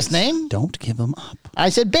his last name. Don't give them up. I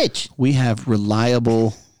said bitch. We have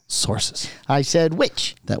reliable sources. I said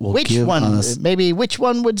which. That will which give one? us Maybe which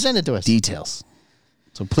one would send it to us? Details.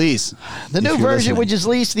 So please. The new version, which is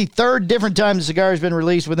at least the 3rd different time the cigar has been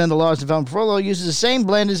released within the Lost and Found portfolio, uses the same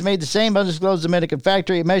blend, is made the same undisclosed Dominican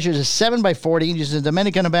factory. It measures a 7x40 and uses a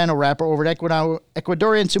Dominican Habano wrapper over an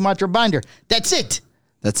Ecuadorian Sumatra binder. That's it.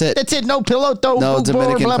 That's it. That's it. No piloto, no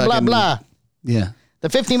Dominican blah, blah, blah. Yeah. The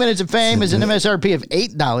 15 Minutes of Fame is an MSRP of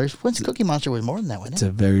 $8. Once Cookie Monster was more than that, wasn't it? It's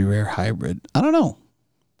a very rare hybrid. I don't know.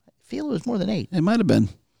 I feel it was more than 8. It might have been.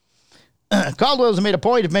 Caldwell's made a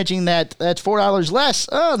point of mentioning that that's $4 less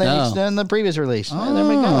than the previous release. Oh, there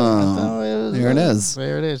we go. There it is.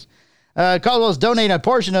 There it is. Caldwell's donating a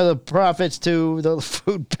portion of the profits to the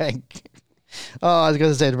food bank. Oh, I was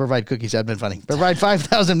going to say to provide cookies. That'd been funny. Provide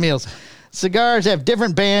 5,000 meals. Cigars have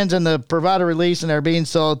different bands in the Privada release, and are being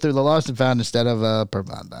sold through the Lost and Found instead of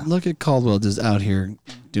Privada. Look at Caldwell just out here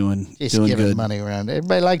doing Giving good. money around.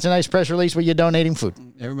 Everybody likes a nice press release where you're donating food.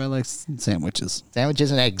 Everybody likes sandwiches.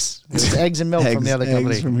 Sandwiches and eggs. There's eggs and milk from the other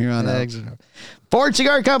company. Eggs from here on out. Ford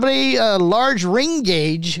Cigar Company, large ring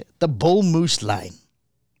gauge, the Bull Moose line.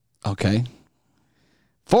 Okay.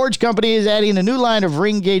 Ford's company is adding a new line of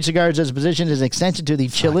ring gauge cigars as positioned as an extension to the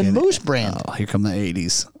Chillin' Moose brand. Oh, here come the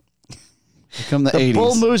 80s. Here come the The 80s.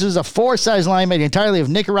 Bull Moose is a 4-size line made entirely of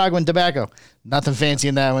Nicaraguan tobacco. Nothing fancy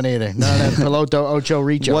in that one either. None of that Piloto Ocho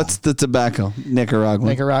Richo. What's the tobacco? Nicaraguan.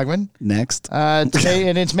 Nicaraguan? Next. And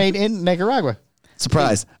it's made in Nicaragua.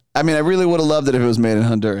 Surprise. I mean, I really would have loved it if it was made in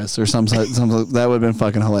Honduras or some that would have been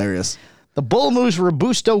fucking hilarious. The Bull Moose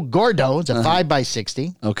Robusto Gordo, it's a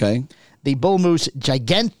 5x60. Okay. The Bull Moose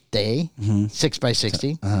Gigante,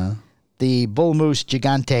 6x60. The Bull Moose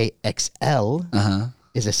Gigante XL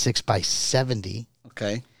is a 6x70.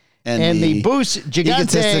 Okay. And the Moose Gigante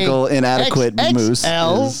egotistical, inadequate moose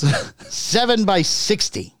XL, is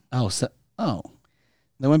 7x60. Oh.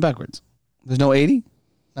 They went backwards. There's no 80?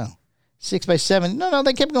 No. 6x7. No,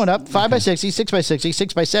 they kept going up. 5x60, 6x60,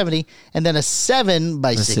 6x70, and then a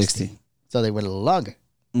 7x60. 60. So they went a little longer.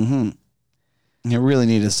 You really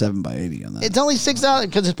need a 7x80 on that. It's only $6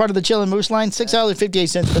 because it's part of the Chillin' Moose line.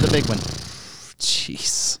 $6.58 for the big one.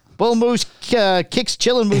 Jeez. Bull Moose kicks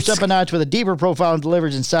Chillin' Moose up a notch with a deeper profile and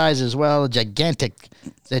delivers in size as well. Gigantic,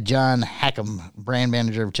 said John Hackham, brand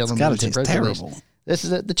manager of Chillin' Gotta Moose. taste terrible. This is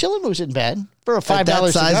the Chillin' Moose isn't bad for a $5 At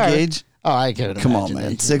that size cigar. gauge? Oh, I could Come on,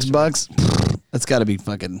 man. $6? That's got to be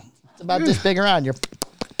fucking. It's about this big around.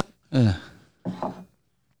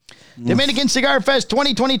 Dominican Cigar Fest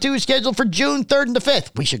 2022 is scheduled for June 3rd and the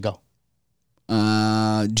 5th. We should go.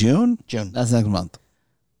 June? June. That's next month.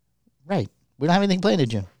 Right. We don't have anything planned in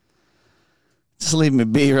June. Just leave me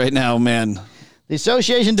be right now, man. The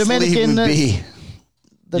Association Dominican. Leave me be.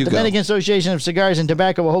 The You Dominican go. Association of Cigars and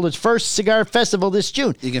Tobacco will hold its first cigar festival this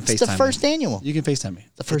June. You can It's the FaceTime first me. annual. You can FaceTime me.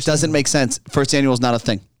 The first it doesn't make sense. First annual is not a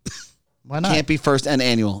thing. Why not? Can't be first and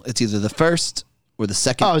annual. It's either the first or the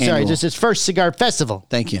second Oh, sorry. annual. This is first cigar festival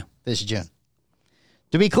Thank you. this June.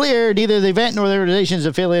 To be clear, neither the event nor the organization is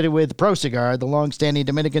affiliated with Pro Cigar, the long-standing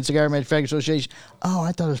Dominican Cigar Manufacturers Association. Oh,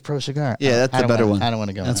 I thought it was Pro Cigar. Yeah, that's the better one. I don't want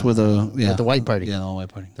to go. That's with the the white party. Yeah, the white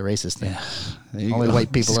party. The racist thing. There you Only go.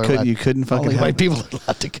 white people Just are allowed. You couldn't fucking Only have white it. people are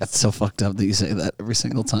allowed to go. It's so fucked up that you say that every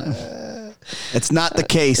single time. It's not the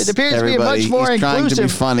case. It appears everybody. to be a much more He's trying to be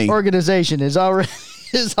inclusive funny. organization. Is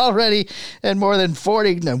already and more than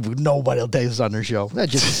 40. No, nobody will take this on their show.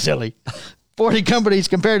 That's just silly. 40 companies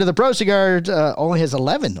compared to the Pro Cigar only has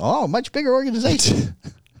 11. Oh, much bigger organization.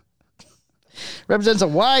 Represents a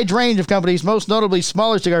wide range of companies, most notably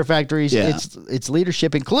smaller cigar factories. Yeah. Its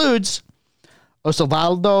leadership includes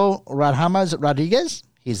Osvaldo Radhamas Rodriguez.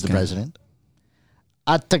 He's the president.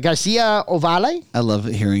 Atagarcia Ovale. I love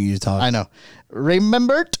hearing you talk. I know.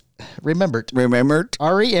 Remembert. Remembered.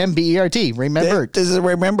 R-E-M-B-E-R-T. Remembert. This is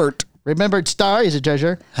remembered. Remembered Star is a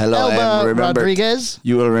treasurer. Hello, I am Elba remembered. Rodriguez.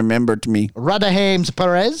 You will remember me. Radahames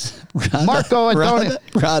Perez. Marco Antonio.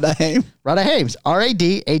 Radahames. Radahames.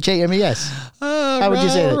 R-A-D-H-A-M-E-S. How would you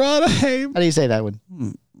say that? Radahames. How do you say that one?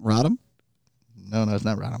 Rodham? No, it's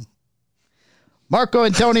not Rodham. Marco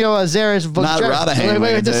Antonio Azares. Not Rodham. I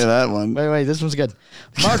can tell you that one. Wait, this one's good.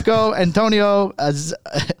 Marco Antonio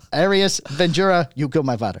Arias Ventura, you killed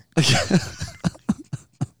my father.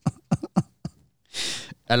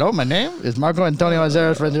 Hello, my name is Marco Antonio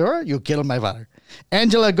Azares Ventura, you killed my father.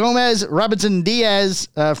 Angela Gomez, Robinson Diaz,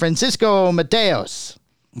 Francisco Mateos.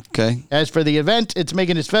 Okay. As for the event, it's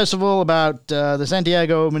making its festival about the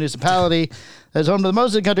Santiago municipality that's home to the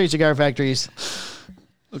most of the country's cigar factories.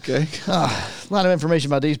 Okay. A lot of information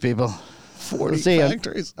about these people. 40 Let's see,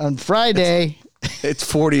 factories. On Friday, It's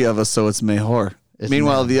 40 of us, so it's mejor.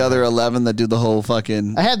 Meanwhile, the other 11 that do the whole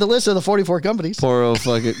fucking I had the list of the 44 companies. poro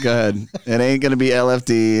fucking, go ahead. It ain't going to be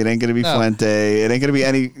LFD. It ain't going to be No. Fuente. It ain't going to be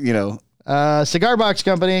any, Cigar Box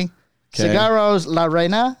Company, Okay. Cigarros La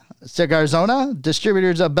Reina, Cigarzona,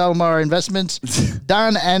 distributors of Belmar Investments,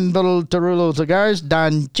 Don Anbel Tarulo Cigars,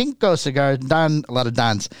 Don Cinco Cigars, a lot of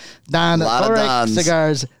Dons, Don Lot of Torek Dons.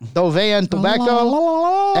 Cigars, Dovean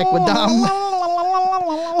Tobacco, Equidom.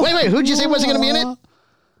 Wait, who'd you say wasn't going to be in it?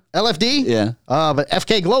 LFD? Yeah. But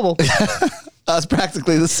FK Global. That's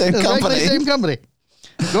practically the same It's company. likely the same company.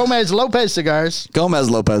 Gomez Lopez Cigars, Gomez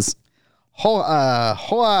Lopez.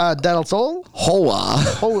 Hoa del Sol, Hoa.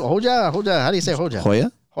 Hoja, how do you say Hoja?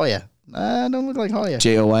 Hoya? Hoya. Don't look like Hoya.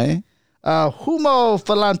 Joya? Humo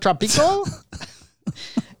Philantropico.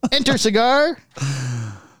 Enter Cigar.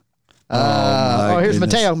 Here's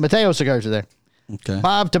goodness. Mateo. Mateo cigars are there. Okay.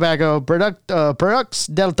 Bob Tobacco, Products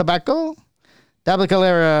del Tobacco,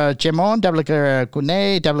 Tabacalera Chimon, Tabacalera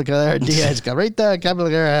Cune, Tabacalera Diaz Carreta,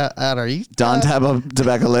 Tabacalera Araí. Don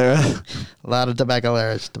Tabacalera. A lot of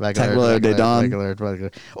Tabacaleras. Tabacalera de Don.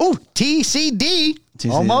 Tabacalera. Oh, TCD.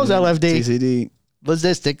 Almost LFD. TCD.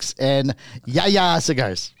 Logistics and Yaya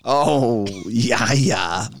Cigars. Oh,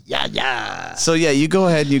 yeah. Yaya. So yeah, you go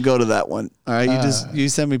ahead and you go to that one. All right, you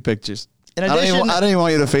send me pictures. In I don't addition, even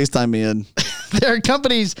want you to FaceTime me in. their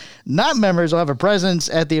companies not members will have a presence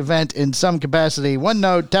at the event in some capacity. One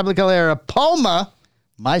note, Tabacalera Palma,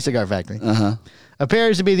 my cigar factory,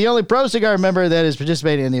 appears to be the only pro cigar member that is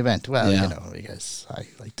participating in the event. Well, Yeah. you know, because I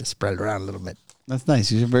like to spread it around a little bit. That's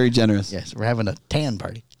nice. You're very generous. Yes, we're having a tan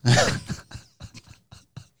party.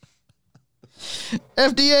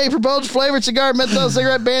 FDA proposed flavored cigar menthol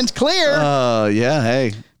cigarette bans clear. Oh, yeah.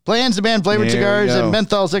 Hey. Plans to ban flavored There we cigars go. and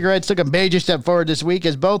menthol cigarettes took a major step forward this week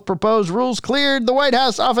as both proposed rules cleared the White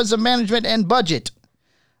House Office of Management and Budget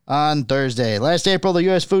on Thursday. Last April, the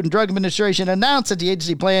U.S. Food and Drug Administration announced that the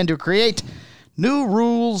agency planned to create new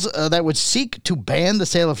rules that would seek to ban the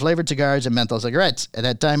sale of flavored cigars and menthol cigarettes. At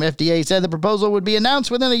that time, FDA said the proposal would be announced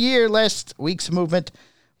within a year. Last week's movement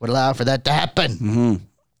would allow for that to happen.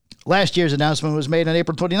 Last year's announcement was made on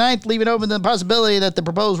April 29th, leaving open the possibility that the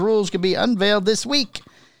proposed rules could be unveiled this week.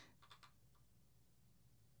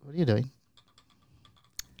 What are you doing?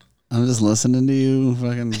 I'm just listening to you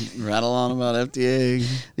fucking rattle on about FDA.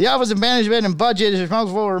 The Office of Management and Budget is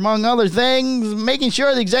responsible for, among other things, making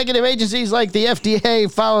sure the executive agencies like the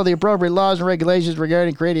FDA follow the appropriate laws and regulations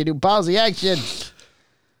regarding creating new policy action.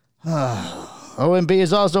 OMB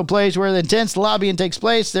is also a place where the intense lobbying takes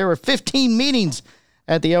place. There were 15 meetings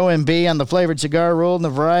at the OMB on the flavored cigar rule, and a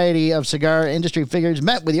variety of cigar industry figures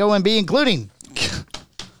met with the OMB, including...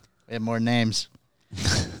 We have more names.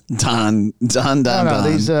 Don.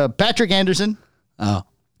 These Patrick Anderson. Oh.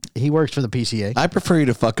 He works for the PCA. I prefer you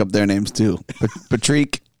to fuck up their names too.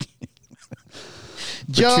 Patrick.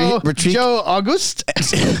 Joe August.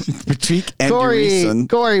 Patrick Corey Anderson.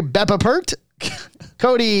 Beppapert.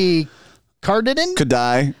 Cody Cardinen.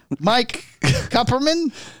 Kadai. Mike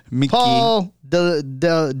Kupperman. Mickey. Paul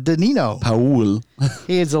Danino. Paul.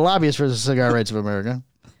 He is a lobbyist for the Cigar Rights of America.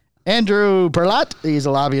 Andrew Perlat. He's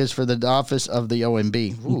a lobbyist for the office of the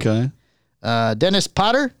OMB. Ooh. Okay. Dennis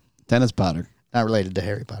Potter. Dennis Potter. Not related to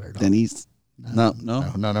Harry Potter at all. Denise. No.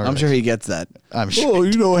 I'm sure he gets that. I'm sure. Oh,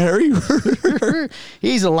 you know Harry?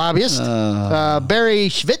 He's a lobbyist. Barry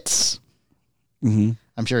Schwitz. Mm-hmm.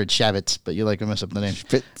 I'm sure it's Shavitz, but you like to mess up the name.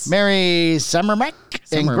 Schwitz. Mary Summermack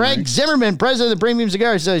and Greg Zimmerman, president of the Premium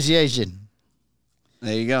Cigar Association.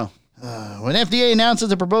 There you go. When FDA announces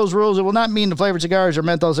the proposed rules, it will not mean the flavored cigars or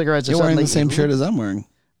menthol cigarettes are You're wearing suddenly the same shirt as I'm wearing.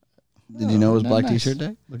 Did you know it was Black nice. T-shirt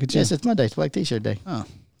day? Look at you. Yes, it's Monday. It's Black T-shirt day. Oh,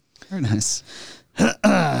 very nice.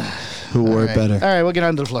 Who wore it better? All right, we'll get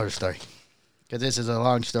on to the Florida story because this is a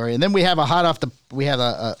long story, and then we have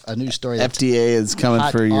a news story. That's FDA is coming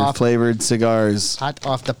hot for your off- flavored cigars hot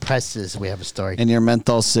off the presses. We have a story. and your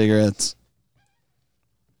menthol cigarettes.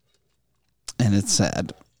 And it's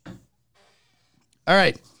sad. All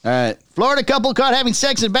right, All right. Florida couple caught having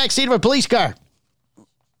sex in the backseat of a police car.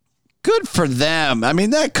 Good for them. I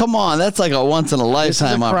mean, come on. That's like a once in a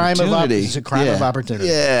lifetime opportunity. It's a crime of opportunity.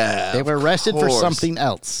 Yeah. They were arrested for course. something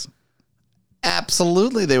else.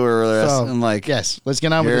 Absolutely, they were arrested. So, I'm like, yes, let's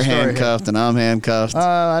get on with you're the story. here. handcuffed and I'm handcuffed.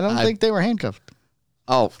 I don't think they were handcuffed.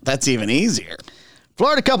 Oh, that's even easier.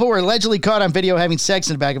 Florida couple were allegedly caught on video having sex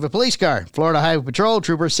in the back of a police car. Florida Highway Patrol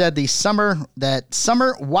troopers said that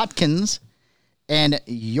Summer Watkins and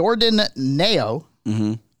Jordan Nao,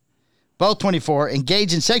 both 24,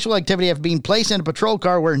 engaged in sexual activity after being placed in a patrol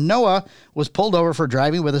car where Noah was pulled over for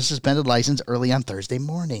driving with a suspended license early on Thursday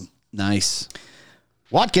morning. Nice.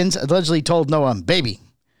 Watkins allegedly told Noah, "Baby,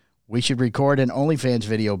 we should record an OnlyFans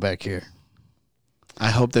video back here." I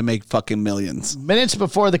hope they make fucking millions. Minutes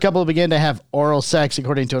before the couple began to have oral sex,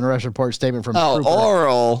 according to an arrest report statement from Oh, Trooper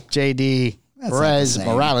oral. J.D. That's not Perez the same.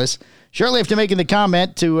 Morales. Shortly after making the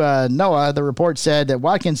comment to Noah, the report said that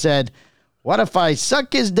Watkins said, "What if I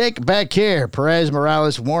suck his dick back here?" Perez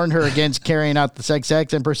Morales warned her against carrying out the sex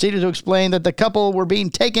act and proceeded to explain that the couple were being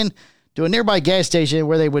taken to a nearby gas station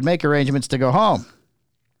where they would make arrangements to go home.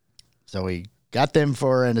 So he got them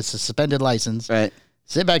for a suspended license. Right.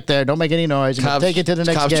 Sit back there. Don't make any noise. I'm going to take it to the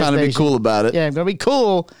next Cops gas trying station. to be cool about it. Yeah, I'm going to be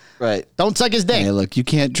cool. Right. Don't suck his dick. Hey, look, you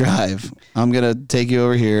can't drive. I'm going to take you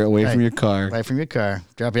over here away from your car Right from your car.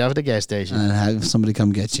 Drop you off at the gas station. and have somebody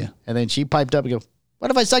come get you. And then she piped up and go,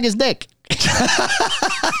 "What if I suck his dick?"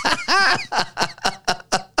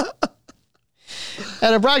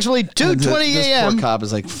 At approximately 2:20 This a.m., poor cop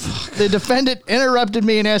is like, fuck. the defendant interrupted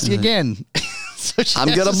me and asked again. So I'm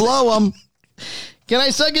going to blow him. Can I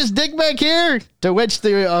suck his dick back here? To which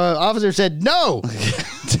the officer said no.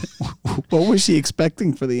 What was she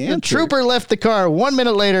expecting for the answer? The trooper left the car 1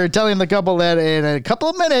 minute later, telling the couple that in a couple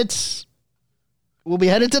of minutes, we'll be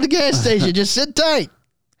headed to the gas station. Just sit tight.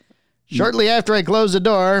 Shortly after I closed the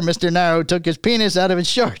door, Mr. Now took his penis out of his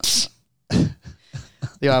shorts.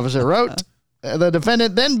 The officer wrote. The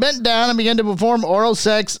defendant then bent down and began to perform oral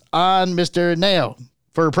sex on Mr. Nao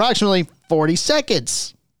for approximately 40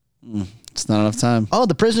 seconds. It's not enough time. Oh,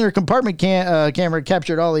 the prisoner compartment camera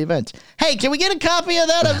captured all the events. Hey, can we get a copy of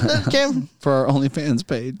that? Of the camera? For our OnlyFans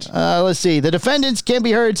page. Let's see. The defendants can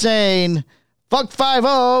be heard saying, fuck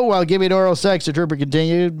 5-0 while giving oral sex. The trooper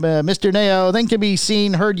continued. Mr. Nao then can be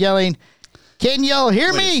seen heard yelling, can y'all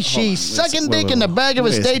hear me? She's sucking dick in the back of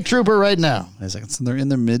a state trooper right now. Wait a second. So they're in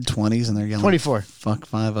their mid-20s and they're yelling 24. Fuck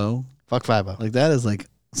 5-0. Fuck 5-0. Like that is like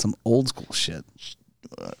some old school shit.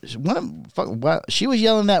 She was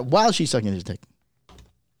yelling that while she's sucking his dick.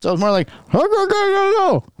 So it's more like,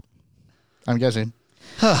 I'm guessing.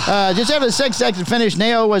 Just after the sex act had finished,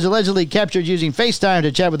 Nao was allegedly captured using FaceTime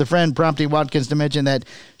to chat with a friend, prompting Watkins to mention that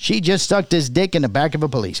she just sucked his dick in the back of a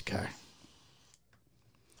police car.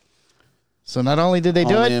 So not only did they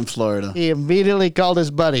do Only it, in Florida. he immediately called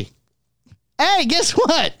his buddy. Hey, guess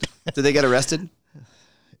what? Did they get arrested?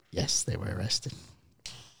 Yes, they were arrested.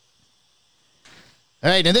 All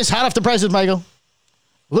right, and this hot off the prices, Michael.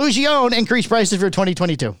 Lugione increased prices for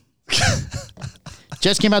 2022.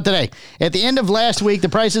 Just came out today. At the end of last week, the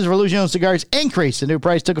prices for Lugione cigars increased. The new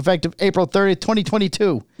price took effect April 30th,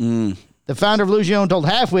 2022. The founder of Lugione told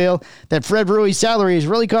Half Wheel that Fred Rui's salary is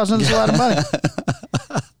really costing us a lot of money.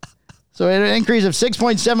 So at an increase of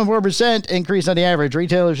 6.74% increase on the average.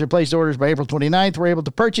 Retailers who placed orders by April 29th were able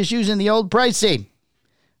to purchase using the old pricing.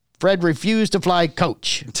 Fred refused to fly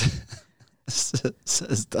coach.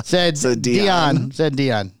 Said Dion. Said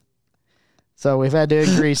Dion. So we've had to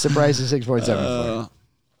increase the price of 6.74.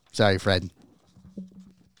 Sorry, Fred.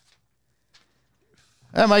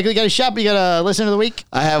 All right, Michael, you got a shop. You got a listener of the week?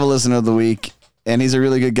 I have a listener of the week, and he's a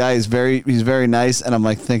really good guy. He's very nice, and I'm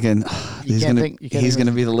like thinking he's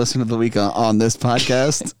gonna be the listener of the week on this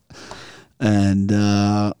podcast, and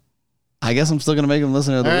I guess I'm still gonna make him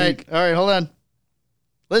listener of the week. All right, hold on.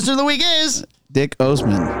 Listener of the week is Dick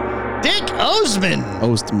Ostman. Dick Ostman.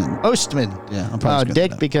 Yeah, I'm probably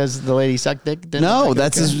Dick because the lady sucked dick. No,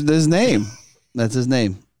 that's his name. That's his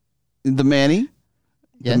name. The Manny.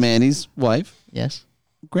 Yes. The Manny's wife. Yes.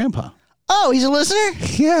 Grandpa. Oh, he's a listener?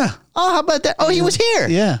 Yeah. Oh, how about that? Oh, he was here.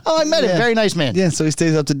 Yeah. Oh, I met him. Very nice man. Yeah, so he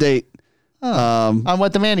stays up to date. On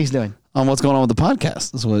what the Manny's doing. On what's going on with the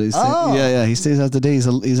podcast. That's what he's saying. Oh. Yeah. He stays up to date.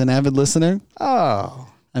 He's an avid listener. Oh.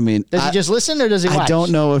 I mean, does he just listen or does he watch? I don't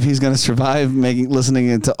know if he's going to survive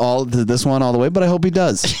listening to this one all the way, but I hope he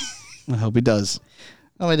does. I hope he does.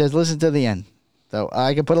 Oh, he does. Listen to the end. So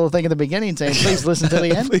I could put a little thing at the beginning saying, please listen to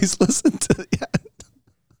the end. Please listen to the end.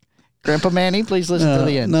 Grandpa Manny, please listen to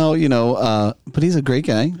the end. No, but he's a great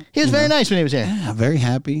guy. He was very nice when he was here. Yeah, very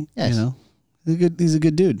happy. Yes. He's a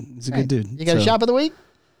good dude. He's a good dude. You got a shop of the week?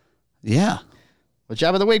 Yeah. What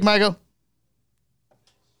shop of the week, Michael?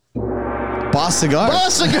 Boss Cigars.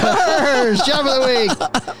 Boss Cigars! Shop of the week.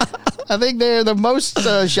 I think they're the most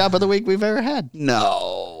shop of the week we've ever had.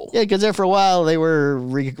 No. Yeah, because there for a while they were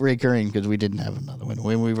recurring because we didn't have another one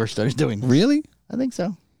when we first started doing this. Really? I think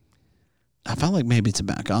so. I felt like maybe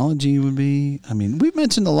Tobaccology would be. I mean, we've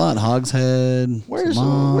mentioned a lot. Hogshead. Where's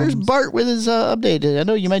Bart with his update? I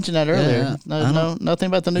know you mentioned that earlier. Yeah, Nothing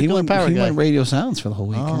about the nuclear power guy. He guy. went Radio Sounds for the whole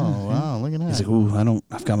week. Oh, wow. Look at that. He's like, ooh,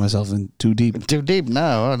 I've got myself in too deep. Too deep.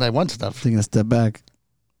 No, I want stuff. Taking a step back.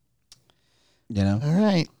 All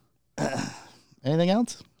right. Anything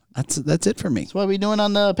else? That's it for me. So what are we doing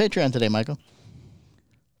on the Patreon today, Michael?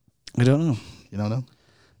 I don't know. You don't know?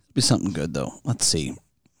 Be something good though. Let's see.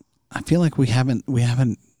 I feel like we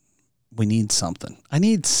need something. I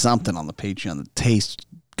need something on the Patreon that tastes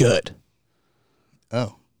good.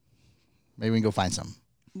 Oh. Maybe we can go find something.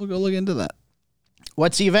 We'll go look into that.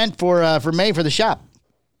 What's the event for May for the shop?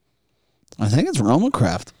 I think it's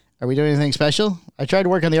RomaCraft. Are we doing anything special? I tried to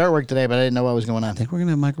work on the artwork today, but I didn't know what was going on. I think we're going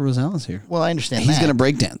to have Michael Rosales here. Well, I understand He's that. going to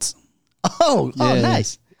break dance. Oh,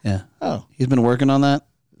 nice. Yeah. Oh. He's been working on that.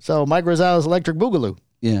 So Mike Rosales' Electric Boogaloo.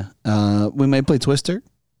 Yeah. We may play Twister.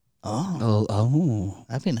 Oh.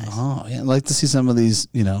 That'd be nice. Oh, yeah. I'd like to see some of these,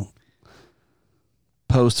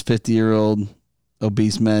 post 50-year-old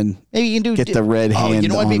obese men Maybe you can get the red hand. You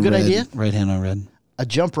know what'd be a good idea? Right hand on red. A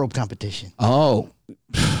jump rope competition. Oh.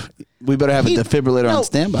 We better have a defibrillator on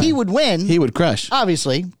standby. He would win. He would crush.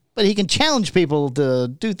 Obviously. but he can challenge people to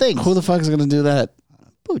do things. Who the fuck is going to do that?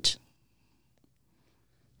 Boots.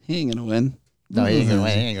 He ain't going to win. No, he ain't going to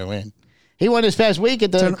win. He ain't going to win. He won this past week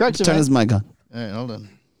at the Crux event. Turn his mic on. All right, hold on.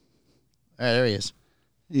 All right, there he is.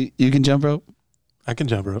 You can jump rope? I can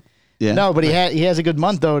jump rope. Yeah. No, but he has a good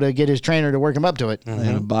month, though, to get his trainer to work him up to it.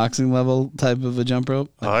 Like a boxing level type of a jump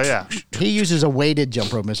rope? Oh, yeah. He uses a weighted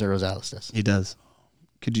jump rope, Mr. Rosales does. He does.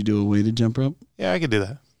 Could you do a weighted jump rope? Yeah, I could do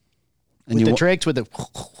that. And With you the tricks, with the...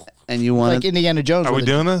 And you won Like Indiana Jones. Are we with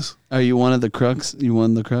it. doing this? Are you one of the Crux? You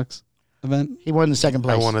won the Crux event? He won the second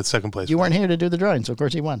place. I won at second place. You weren't here to do the drawing, so of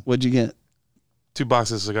course he won. What'd you get? 2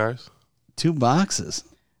 boxes of cigars. 2 boxes.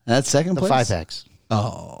 That's second The place? 5-packs.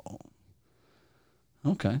 Oh.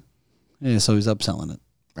 Okay. Yeah, so he's upselling it.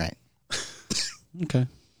 Right. Okay.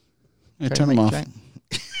 Yeah, Try to turn him make- off try-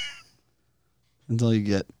 until you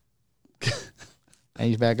get... And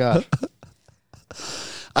he's back off.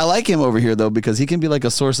 I like him over here, though, because he can be like a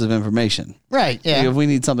source of information. Right, yeah. Like if we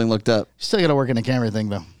need something looked up. Still got to work on the camera thing,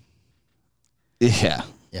 though. Yeah.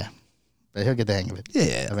 Yeah. But he'll get the hang of it.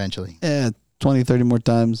 Yeah. Eventually. Yeah, 20, 30 more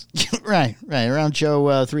times. Right. Around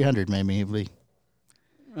show 300, maybe.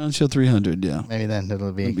 Around show 300, yeah. Maybe then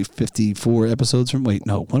it'll be... It'll be 54 episodes from... Wait,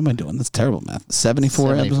 no. What am I doing? That's terrible math.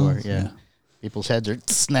 74 episodes? Yeah. People's heads are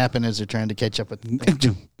snapping as they're trying to catch up with...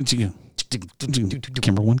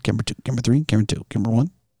 Camera 1, camera 2, camera 3, camera 2, camera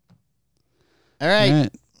 1. All right. All right.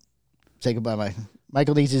 Say goodbye, Mike.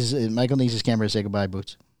 Michael needs his camera to say goodbye,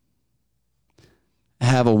 Boots.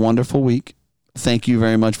 Have a wonderful week. Thank you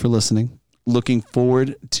very much for listening. Looking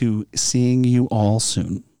forward to seeing you all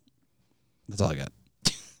soon. That's all I got.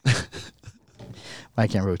 Mike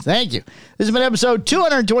Camera Boots. Thank you. This has been episode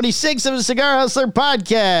 226 of the Cigar Hustler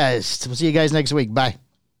Podcast. We'll see you guys next week. Bye.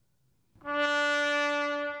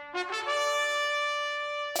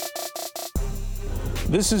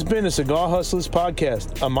 This has been a Cigar Hustlers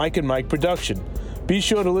Podcast, a Mike and Mike production. Be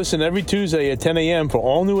sure to listen every Tuesday at 10 a.m. for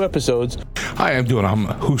all new episodes. Hi, I'm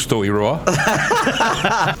Husto Iroa.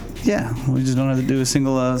 Yeah, we just don't have to do a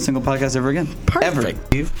single podcast ever again.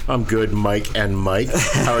 Perfect. Ever. I'm good, Mike and Mike.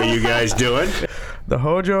 How are you guys doing? The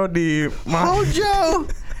Hojo, Hojo!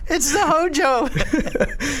 It's the Hojo!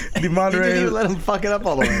 the You moderator. didn't even let him fuck it up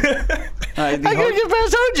all the way. I gotta get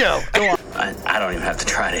past Hojo. Go on. I don't even have to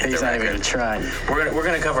try to hit He's the not record. even gonna try. We're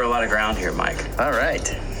gonna cover a lot of ground here, Mike. All right.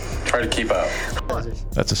 Try to keep up.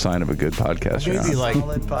 That's a sign of a good podcast. Gave me John.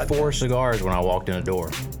 like 4 cigars when I walked in the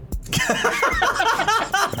door.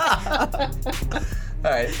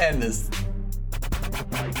 All right, end this.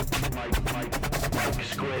 Mike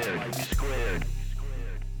squared.